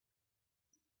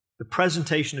 The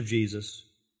presentation of Jesus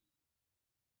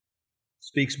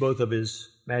speaks both of his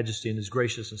majesty and his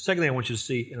graciousness. Secondly, I want you to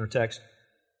see in our text,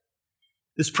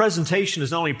 this presentation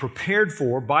is not only prepared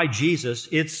for by Jesus,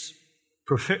 it's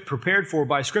prepared for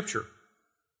by Scripture.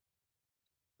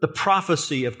 The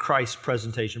prophecy of Christ's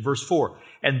presentation. Verse 4,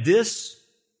 and this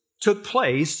took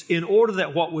place in order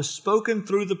that what was spoken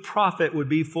through the prophet would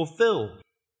be fulfilled,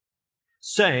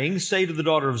 saying, say to the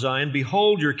daughter of Zion,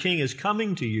 behold, your king is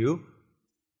coming to you,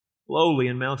 lowly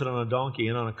and mounted on a donkey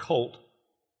and on a colt,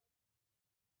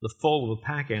 the foal of a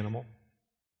pack animal.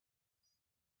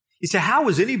 You say, how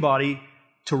is anybody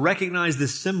to recognize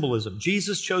this symbolism?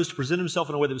 Jesus chose to present himself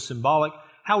in a way that was symbolic.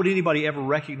 How would anybody ever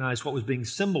recognize what was being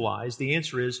symbolized? The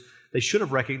answer is they should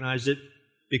have recognized it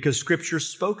because Scripture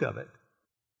spoke of it.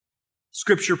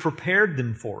 Scripture prepared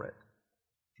them for it.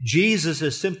 Jesus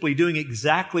is simply doing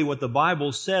exactly what the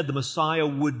Bible said the Messiah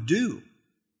would do.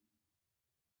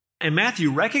 And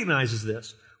Matthew recognizes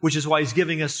this, which is why he's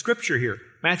giving us Scripture here.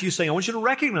 Matthew's saying, I want you to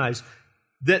recognize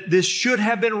that this should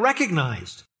have been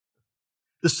recognized.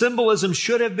 The symbolism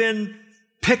should have been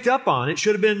picked up on. It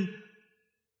should have been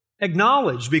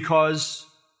acknowledged because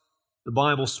the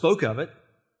Bible spoke of it.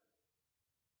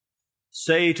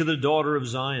 Say to the daughter of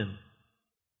Zion.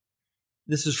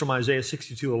 This is from Isaiah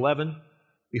 62:11.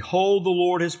 Behold, the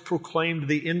Lord has proclaimed to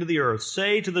the end of the earth.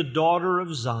 Say to the daughter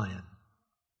of Zion,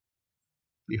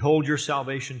 behold, your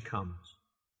salvation comes.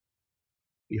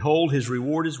 Behold, his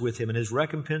reward is with him and his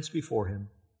recompense before him.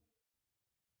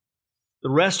 The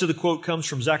rest of the quote comes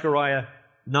from Zechariah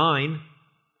 9.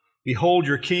 Behold,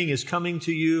 your king is coming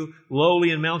to you, lowly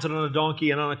and mounted on a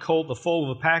donkey and on a colt, the foal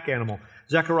of a pack animal.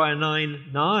 Zechariah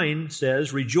 9:9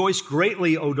 says, Rejoice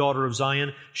greatly, O daughter of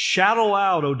Zion. Shout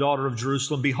aloud, O daughter of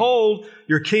Jerusalem. Behold,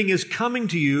 your king is coming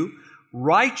to you.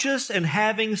 Righteous and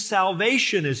having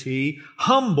salvation is he,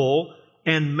 humble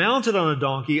and mounted on a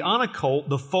donkey, on a colt,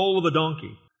 the foal of a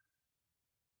donkey.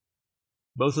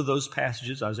 Both of those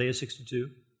passages, Isaiah 62,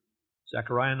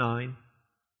 Zechariah 9,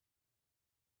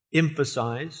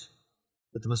 emphasize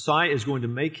that the Messiah is going to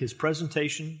make his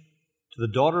presentation to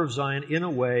the daughter of Zion in a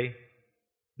way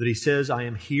that he says, I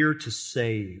am here to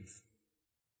save.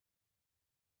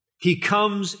 He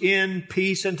comes in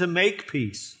peace and to make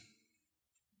peace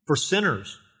for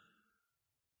sinners.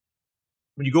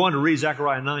 When you go on to read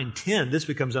Zechariah 9:10, this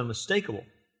becomes unmistakable.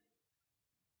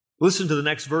 Listen to the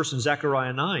next verse in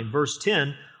Zechariah 9, verse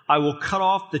 10. I will cut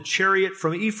off the chariot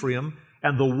from Ephraim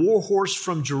and the war horse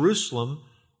from Jerusalem,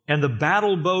 and the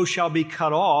battle bow shall be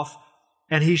cut off,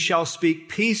 and he shall speak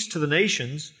peace to the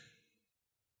nations.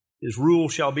 His rule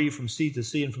shall be from sea to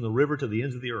sea and from the river to the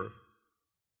ends of the earth.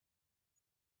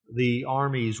 The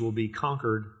armies will be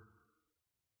conquered,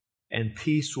 and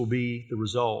peace will be the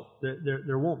result.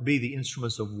 There won't be the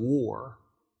instruments of war.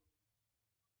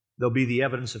 There'll be the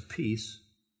evidence of peace.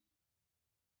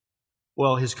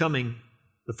 Well, his coming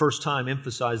the first time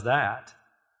emphasized that.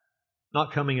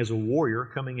 Not coming as a warrior,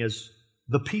 coming as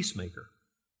the peacemaker.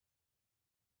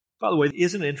 By the way,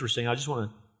 isn't it interesting? I just want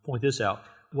to point this out.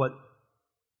 What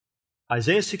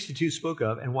Isaiah 62 spoke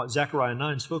of and what Zechariah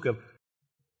 9 spoke of,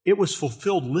 it was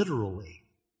fulfilled literally.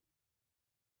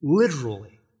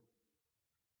 Literally.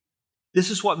 This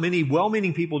is what many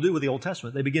well-meaning people do with the Old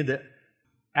Testament. They begin to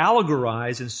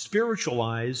allegorize and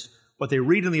spiritualize what they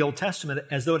read in the Old Testament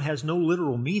as though it has no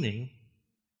literal meaning.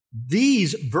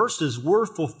 These verses were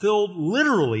fulfilled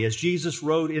literally as Jesus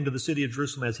rode into the city of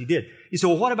Jerusalem as he did. You say,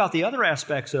 well, what about the other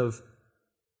aspects of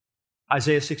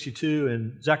Isaiah 62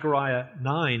 and Zechariah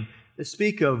 9 that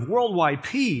speak of worldwide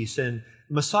peace and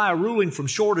Messiah ruling from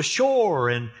shore to shore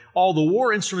and all the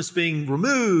war instruments being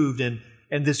removed and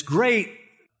this great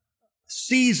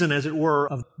season, as it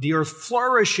were, of the earth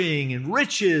flourishing and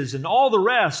riches and all the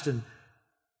rest? And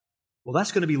well,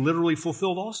 that's going to be literally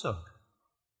fulfilled also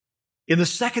in the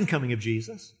second coming of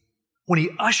Jesus, when he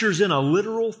ushers in a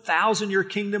literal 1,000-year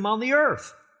kingdom on the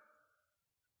earth.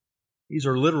 These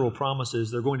are literal promises.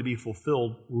 They're going to be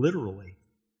fulfilled literally.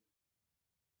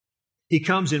 He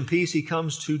comes in peace. He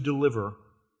comes to deliver.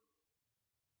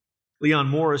 Leon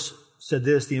Morris said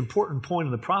this, the important point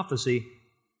in the prophecy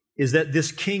is that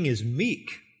this king is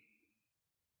meek.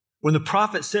 When the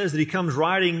prophet says that he comes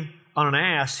riding on an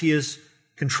ass, he is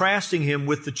contrasting him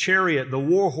with the chariot, the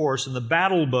war horse, and the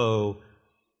battle bow.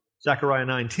 Zechariah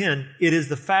 9:10, it is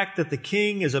the fact that the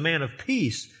king is a man of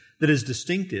peace that is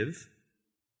distinctive.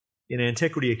 In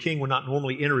antiquity, a king would not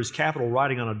normally enter his capital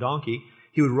riding on a donkey.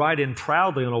 He would ride in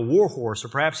proudly on a war horse, or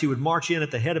perhaps he would march in at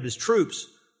the head of his troops.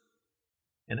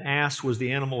 An ass was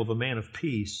the animal of a man of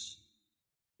peace.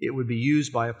 It would be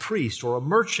used by a priest or a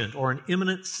merchant or an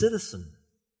eminent citizen.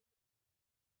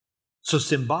 So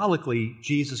symbolically,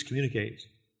 Jesus communicates,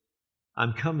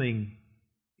 I'm coming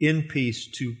in peace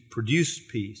to produce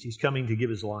peace. He's coming to give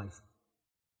his life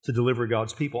to deliver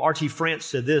God's people. R.T. France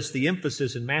said this, the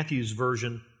emphasis in Matthew's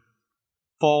version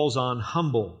falls on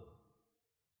humble.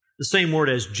 The same word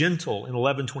as gentle in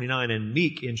 11:29 and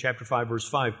meek in chapter 5, verse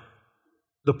 5.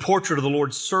 The portrait of the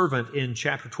Lord's servant in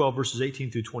chapter 12, verses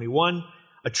 18 through 21.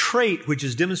 A trait which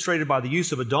is demonstrated by the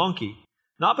use of a donkey,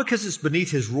 not because it's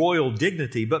beneath his royal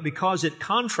dignity, but because it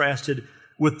contrasted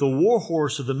with the war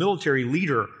horse of the military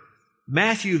leader.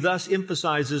 Matthew thus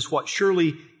emphasizes what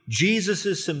surely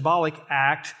Jesus' symbolic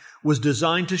act was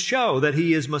designed to show, that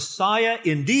he is Messiah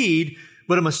indeed,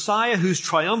 but a Messiah whose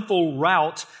triumphal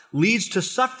route leads to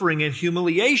suffering and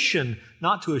humiliation,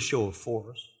 not to a show of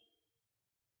force.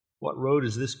 What road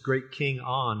is this great king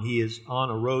on? He is on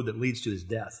a road that leads to his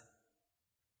death.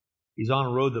 He's on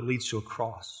a road that leads to a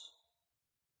cross.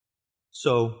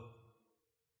 So,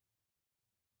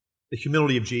 the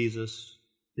humility of Jesus,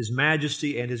 his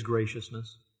majesty and his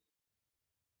graciousness,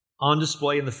 on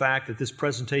display in the fact that this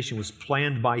presentation was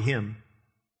planned by him,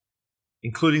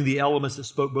 including the elements that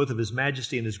spoke both of his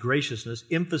majesty and his graciousness,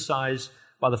 emphasized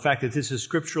by the fact that this is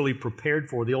scripturally prepared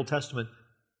for. The Old Testament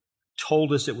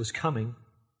told us it was coming.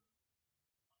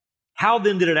 How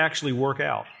then did it actually work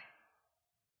out?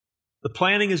 The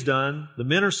planning is done, the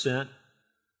men are sent,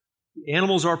 the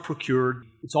animals are procured,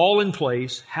 it's all in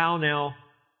place. How now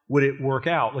would it work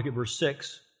out? Look at verse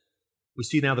 6. We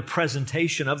see now the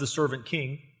presentation of the servant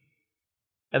king.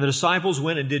 And the disciples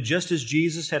went and did just as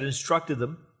Jesus had instructed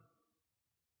them.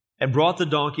 and brought the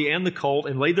donkey and the colt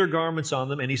and laid their garments on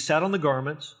them, and he sat on the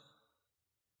garments.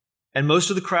 And most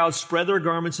of the crowd spread their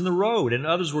garments in the road, and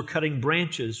others were cutting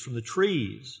branches from the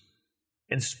trees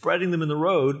and spreading them in the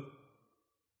road.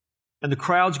 And the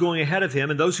crowds going ahead of him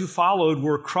and those who followed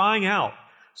were crying out,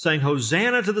 saying,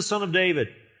 Hosanna to the Son of David.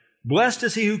 Blessed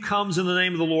is he who comes in the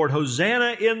name of the Lord.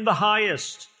 Hosanna in the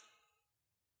highest.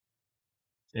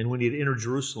 And when he had entered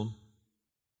Jerusalem,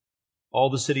 all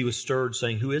the city was stirred,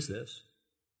 saying, Who is this?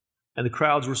 And the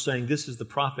crowds were saying, This is the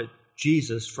prophet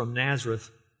Jesus from Nazareth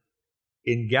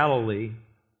in Galilee.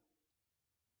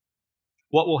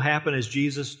 What will happen as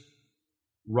Jesus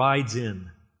rides in?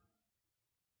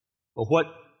 Well,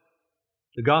 what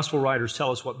the gospel writers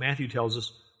tell us, what Matthew tells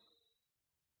us,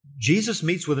 Jesus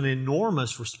meets with an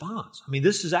enormous response. I mean,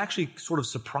 this is actually sort of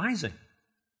surprising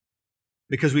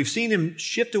because we've seen him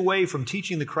shift away from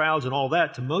teaching the crowds and all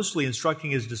that to mostly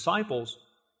instructing his disciples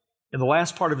in the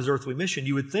last part of his earthly mission.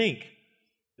 You would think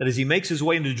that as he makes his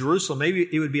way into Jerusalem, maybe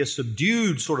it would be a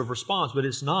subdued sort of response, but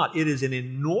it's not. It is an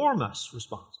enormous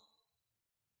response.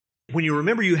 When you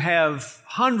remember you have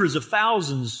hundreds of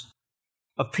thousands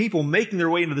of people making their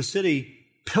way into the city,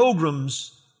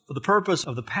 pilgrims for the purpose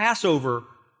of the Passover,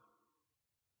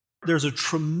 there's a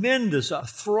tremendous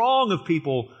throng of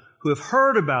people who have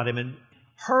heard about him and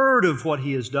heard of what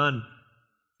he has done,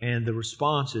 and the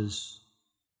response is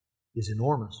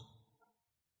enormous.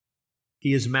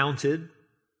 He is mounted.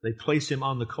 They place him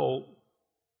on the colt.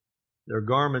 There are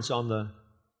garments on the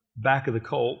back of the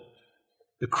colt.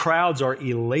 The crowds are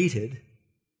elated.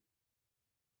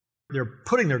 They're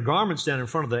putting their garments down in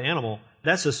front of the animal.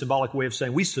 That's a symbolic way of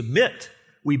saying we submit.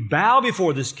 We bow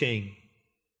before this king.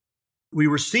 We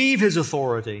receive his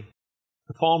authority.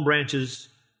 The palm branches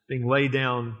being laid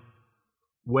down,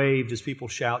 waved as people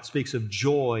shout, speaks of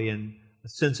joy and a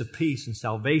sense of peace and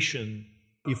salvation.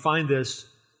 You find this,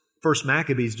 First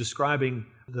Maccabees describing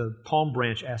the palm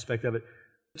branch aspect of it,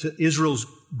 to Israel's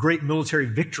great military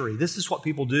victory. This is what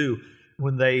people do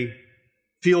when they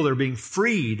feel they're being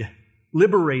freed,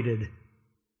 liberated.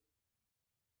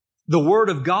 The Word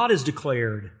of God is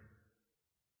declared.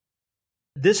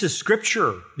 This is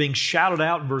Scripture being shouted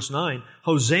out in verse 9.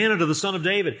 Hosanna to the Son of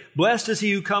David. Blessed is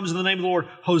he who comes in the name of the Lord.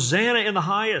 Hosanna in the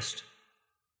highest.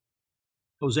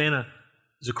 Hosanna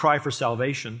is a cry for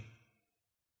salvation.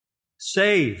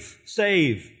 Save,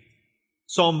 save.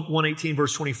 Psalm 118,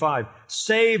 verse 25.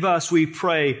 Save us, we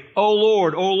pray. O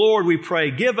Lord, we pray.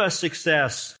 Give us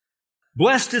success.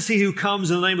 Blessed is he who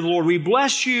comes in the name of the Lord. We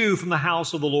bless you from the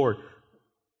house of the Lord.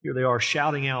 Here they are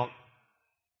shouting out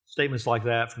statements like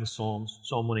that from the Psalms.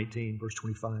 Psalm 118, verse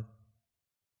 25.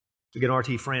 Again,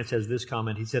 R.T. France has this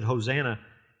comment. He said, Hosanna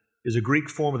is a Greek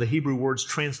form of the Hebrew words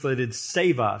translated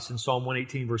save us in Psalm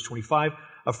 118, verse 25,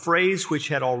 a phrase which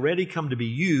had already come to be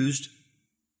used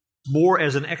more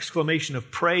as an exclamation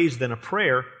of praise than a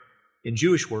prayer in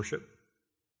Jewish worship.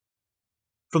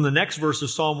 From the next verse of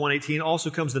Psalm 118 also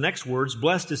comes the next words,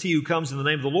 Blessed is he who comes in the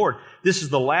name of the Lord. This is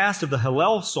the last of the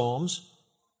Hallel Psalms,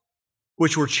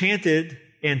 which were chanted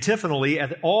antiphonally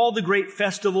at all the great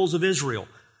festivals of Israel.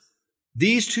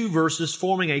 These two verses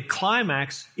forming a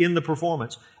climax in the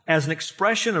performance. As an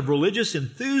expression of religious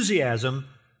enthusiasm,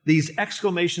 these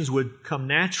exclamations would come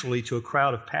naturally to a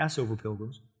crowd of Passover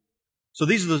pilgrims. So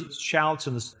these are the shouts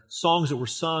and the songs that were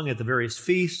sung at the various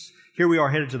feasts. Here we are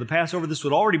headed to the Passover. This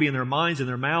would already be in their minds and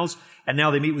their mouths, and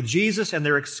now they meet with Jesus, and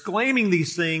they're exclaiming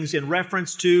these things in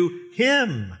reference to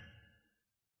Him.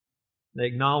 They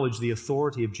acknowledge the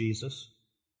authority of Jesus.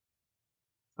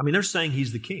 I mean, they're saying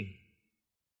He's the King.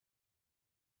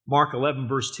 Mark 11,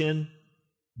 verse 10,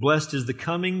 Blessed is the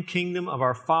coming kingdom of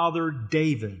our father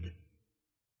David.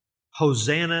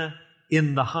 Hosanna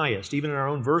in the highest. Even in our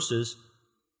own verses,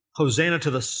 Hosanna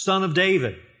to the Son of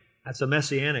David. That's a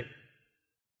messianic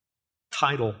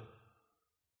title.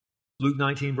 Luke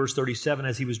 19, verse 37,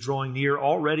 as he was drawing near,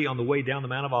 already on the way down the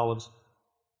Mount of Olives,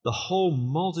 the whole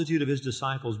multitude of his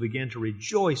disciples began to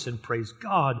rejoice and praise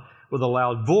God with a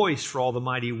loud voice for all the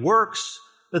mighty works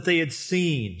that they had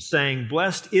seen, saying,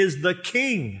 Blessed is the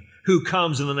King who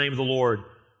comes in the name of the Lord.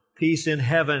 Peace in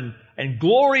heaven and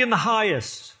glory in the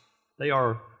highest. They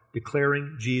are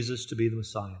declaring Jesus to be the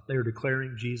Messiah. They are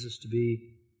declaring Jesus to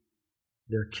be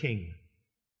their King.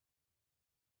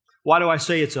 Why do I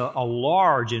say it's a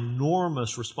large,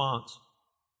 enormous response?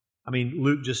 I mean,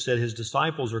 Luke just said his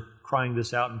disciples are crying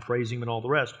this out and praising Him and all the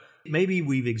rest. Maybe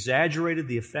we've exaggerated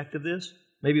the effect of this.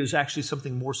 Maybe it was actually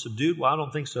something more subdued. Well, I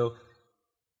don't think so.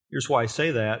 Here's why I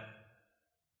say that.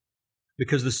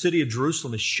 Because the city of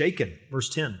Jerusalem is shaken. Verse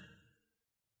 10.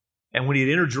 And when he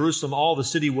had entered Jerusalem, all the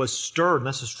city was stirred. And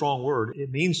that's a strong word. It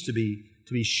means to be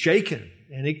shaken.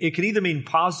 And it can either mean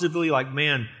positively, like,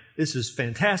 man, this is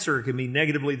fantastic, or it can mean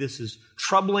negatively, this is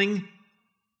troubling.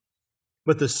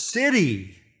 But the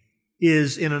city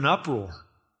is in an uproar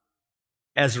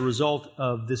as a result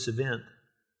of this event.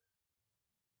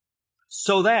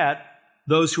 So that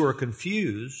those who are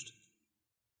confused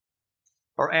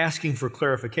are asking for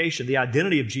clarification. The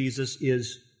identity of Jesus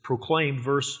is proclaimed,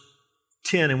 verse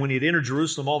 10, and when he had entered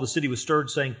Jerusalem, all the city was stirred,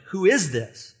 saying, "Who is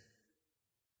this?"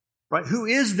 Right? Who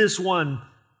is this one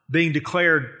being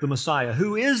declared the Messiah?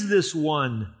 Who is this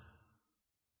one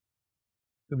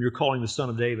whom you're calling the Son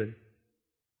of David?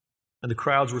 And the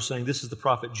crowds were saying, "This is the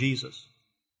prophet Jesus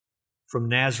from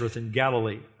Nazareth in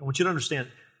Galilee." I want you to understand,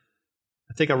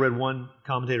 I think I read one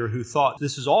commentator who thought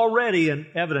this is already an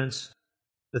evidence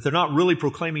that they're not really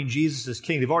proclaiming Jesus as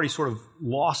king. They've already sort of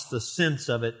lost the sense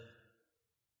of it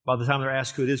by the time they're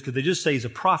asked who it is, because they just say he's a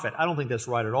prophet. I don't think that's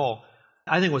right at all.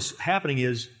 I think what's happening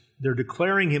is they're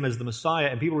declaring him as the Messiah,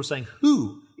 and people are saying,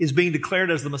 who is being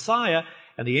declared as the Messiah?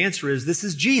 And the answer is, this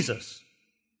is Jesus,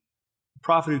 the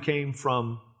prophet who came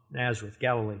from Nazareth,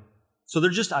 Galilee. So they're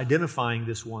just identifying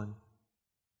this one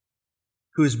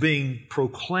who is being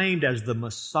proclaimed as the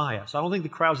Messiah. So I don't think the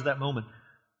crowds at that moment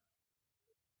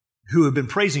who have been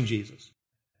praising Jesus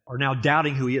are now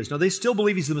doubting who he is. No, they still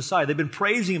believe he's the Messiah. They've been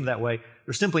praising him that way.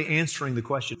 They're simply answering the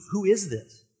question, who is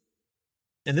this?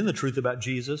 And then the truth about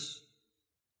Jesus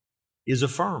is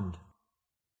affirmed.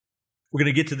 We're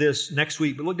going to get to this next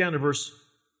week, but look down to verse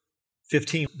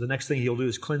 15. The next thing he'll do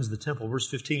is cleanse the temple. Verse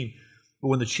 15, but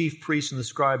when the chief priests and the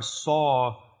scribes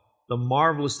saw the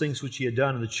marvelous things which he had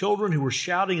done, and the children who were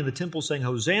shouting in the temple saying,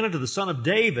 "Hosanna to the Son of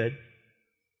David,"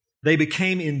 they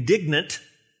became indignant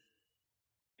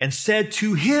and said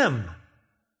to him,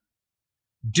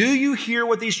 "Do you hear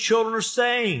what these children are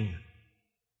saying?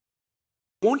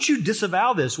 Won't you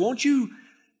disavow this? Won't you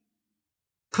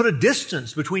put a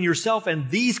distance between yourself and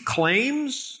these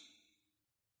claims?"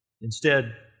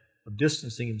 Instead of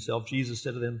distancing himself, Jesus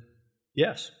said to them,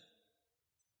 "Yes,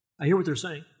 I hear what they're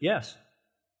saying. Yes.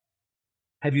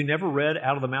 Have you never read,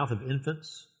 out of the mouth of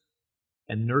infants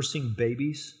and nursing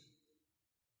babies,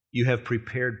 you have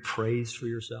prepared praise for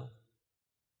yourself?"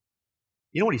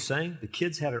 You know what he's saying? The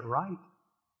kids had it right.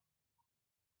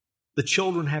 The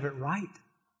children have it right.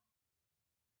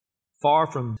 Far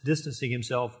from distancing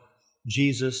himself,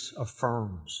 Jesus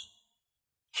affirms.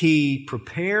 He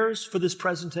prepares for this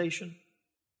presentation.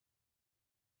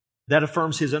 That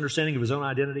affirms his understanding of his own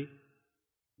identity.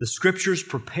 The Scriptures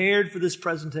prepared for this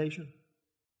presentation.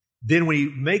 Then when he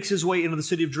makes his way into the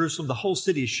city of Jerusalem, the whole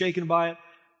city is shaken by it.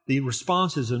 The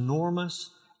response is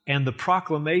enormous, and the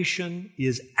proclamation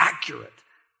is accurate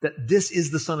that this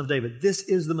is the Son of David, this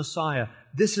is the Messiah,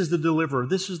 this is the deliverer,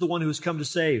 this is the one who has come to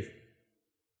save.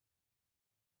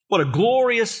 What a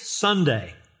glorious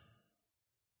Sunday.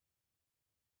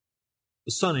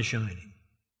 The sun is shining,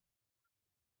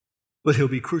 but he'll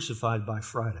be crucified by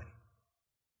Friday.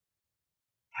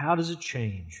 How does it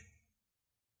change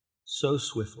so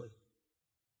swiftly?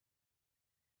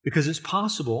 Because it's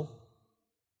possible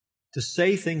to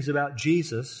say things about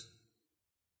Jesus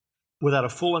without a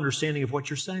full understanding of what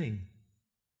you're saying.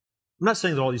 I'm not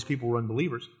saying that all these people were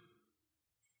unbelievers.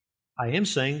 I am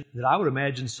saying that I would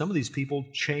imagine some of these people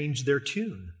changed their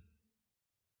tune.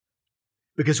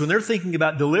 Because when they're thinking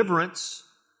about deliverance,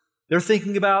 they're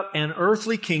thinking about an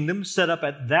earthly kingdom set up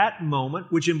at that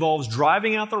moment, which involves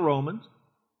driving out the Romans.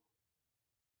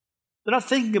 They're not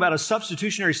thinking about a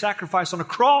substitutionary sacrifice on a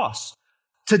cross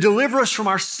to deliver us from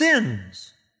our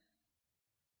sins.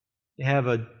 They have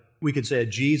we could say, a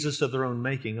Jesus of their own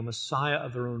making, a Messiah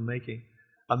of their own making,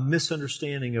 a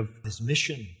misunderstanding of his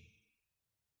mission.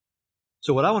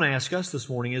 So what I want to ask us this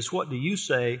morning is, what do you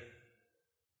say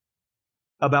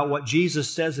about what Jesus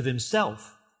says of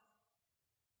himself?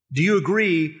 Do you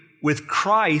agree with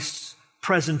Christ's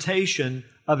presentation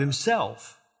of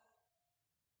himself?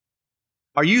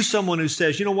 Are you someone who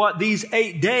says, you know what, these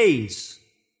 8 days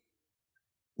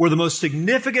were the most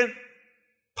significant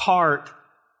part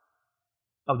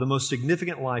of the most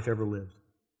significant life ever lived?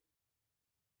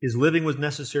 His living was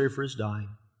necessary for his dying.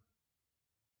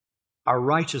 Our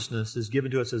righteousness is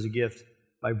given to us as a gift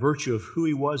by virtue of who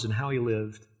he was and how he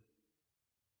lived,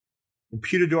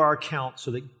 imputed to our account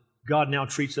so that God now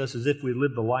treats us as if we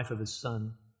lived the life of his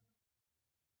Son.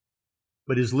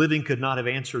 But his living could not have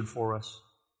answered for us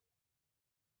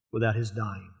without his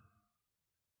dying.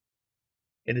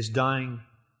 And his dying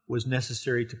was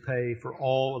necessary to pay for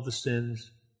all of the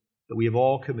sins that we have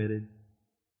all committed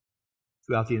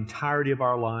throughout the entirety of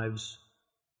our lives,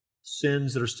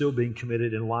 sins that are still being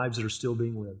committed and lives that are still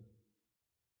being lived,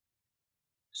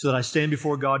 so that I stand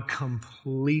before God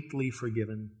completely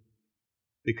forgiven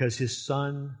because his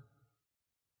Son,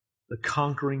 the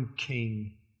conquering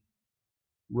King,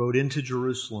 rode into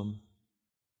Jerusalem,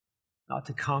 not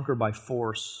to conquer by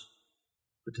force,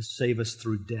 but to save us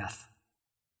through death,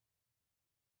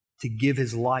 to give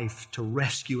His life to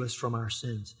rescue us from our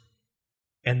sins.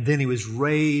 And then He was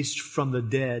raised from the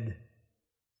dead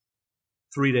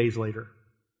 3 days later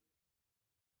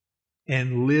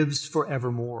and lives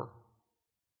forevermore.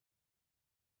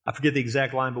 I forget the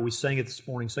exact line, but we sang it this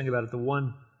morning, sang about it. The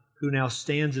one who now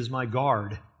stands as my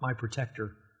guard, my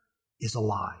protector, is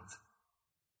alive.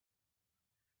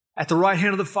 At the right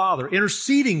hand of the Father,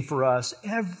 interceding for us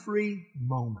every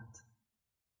moment.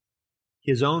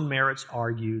 His own merits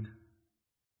argued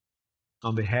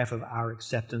on behalf of our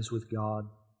acceptance with God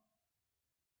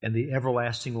and the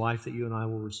everlasting life that you and I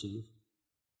will receive.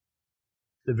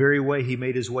 The very way He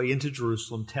made His way into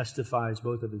Jerusalem testifies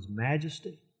both of His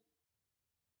majesty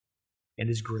and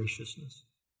His graciousness.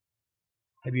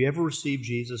 Have you ever received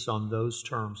Jesus on those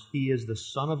terms? He is the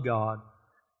Son of God,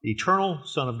 the eternal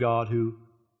Son of God who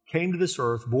came to this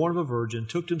earth, born of a virgin,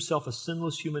 took to Himself a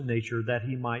sinless human nature that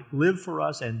He might live for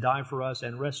us and die for us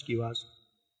and rescue us.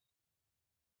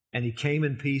 And He came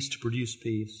in peace to produce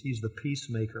peace. He's the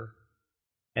peacemaker.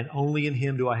 And only in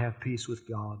Him do I have peace with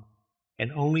God.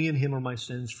 And only in Him are my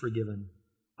sins forgiven.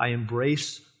 I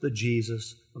embrace the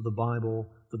Jesus of the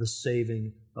Bible for the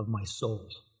saving of my soul.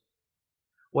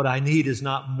 What I need is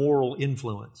not moral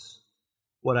influence.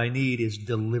 What I need is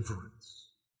deliverance.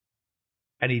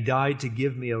 And He died to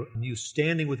give me a new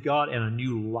standing with God and a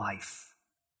new life.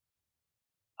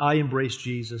 I embrace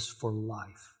Jesus for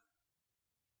life.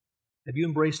 Have you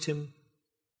embraced Him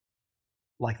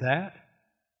like that?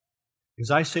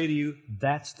 Because I say to you,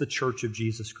 that's the church of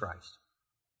Jesus Christ.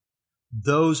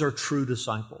 Those are true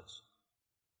disciples.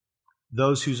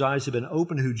 Those whose eyes have been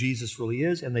opened to who Jesus really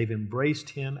is, and they've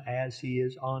embraced Him as He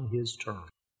is on His terms.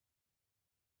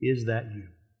 Is that you?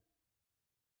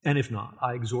 And if not,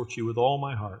 I exhort you with all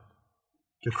my heart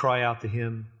to cry out to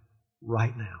Him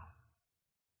right now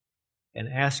and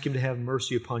ask Him to have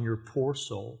mercy upon your poor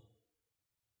soul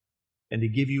and to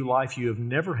give you life you have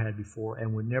never had before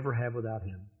and would never have without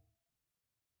Him,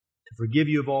 to forgive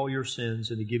you of all your sins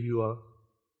and to give you a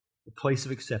place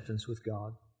of acceptance with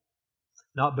God,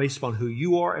 not based upon who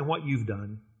you are and what you've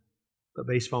done, but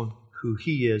based upon who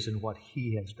He is and what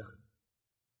He has done.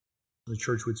 The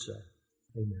church would say,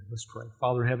 amen. Let's pray.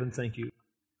 Father in heaven, thank you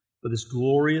for this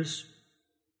glorious,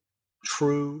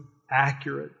 true,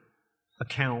 accurate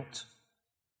account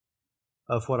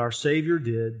of what our Savior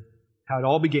did, how it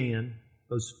all began,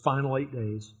 those final 8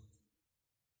 days,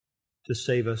 to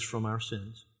save us from our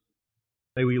sins.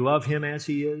 May we love Him as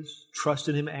He is, trust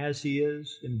in Him as He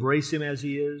is, embrace Him as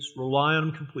He is, rely on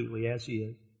Him completely as He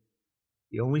is,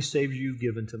 the only Savior you've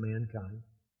given to mankind.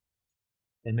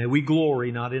 And may we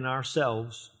glory not in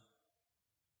ourselves,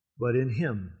 but in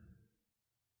Him.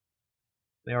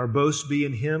 May our boast be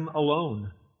in Him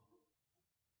alone.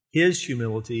 His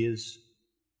humility is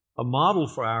a model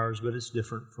for ours, but it's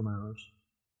different from ours.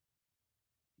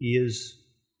 He is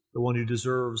the one who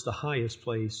deserves the highest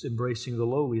place, embracing the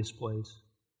lowliest place,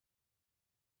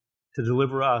 to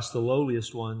deliver us, the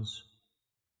lowliest ones,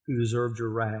 who deserved your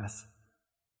wrath,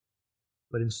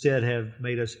 but instead have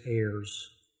made us heirs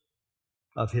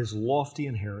of His lofty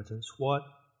inheritance. What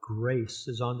grace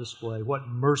is on display, what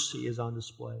mercy is on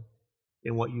display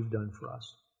in what you've done for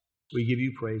us. We give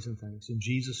you praise and thanks. In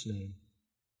Jesus' name,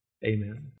 amen.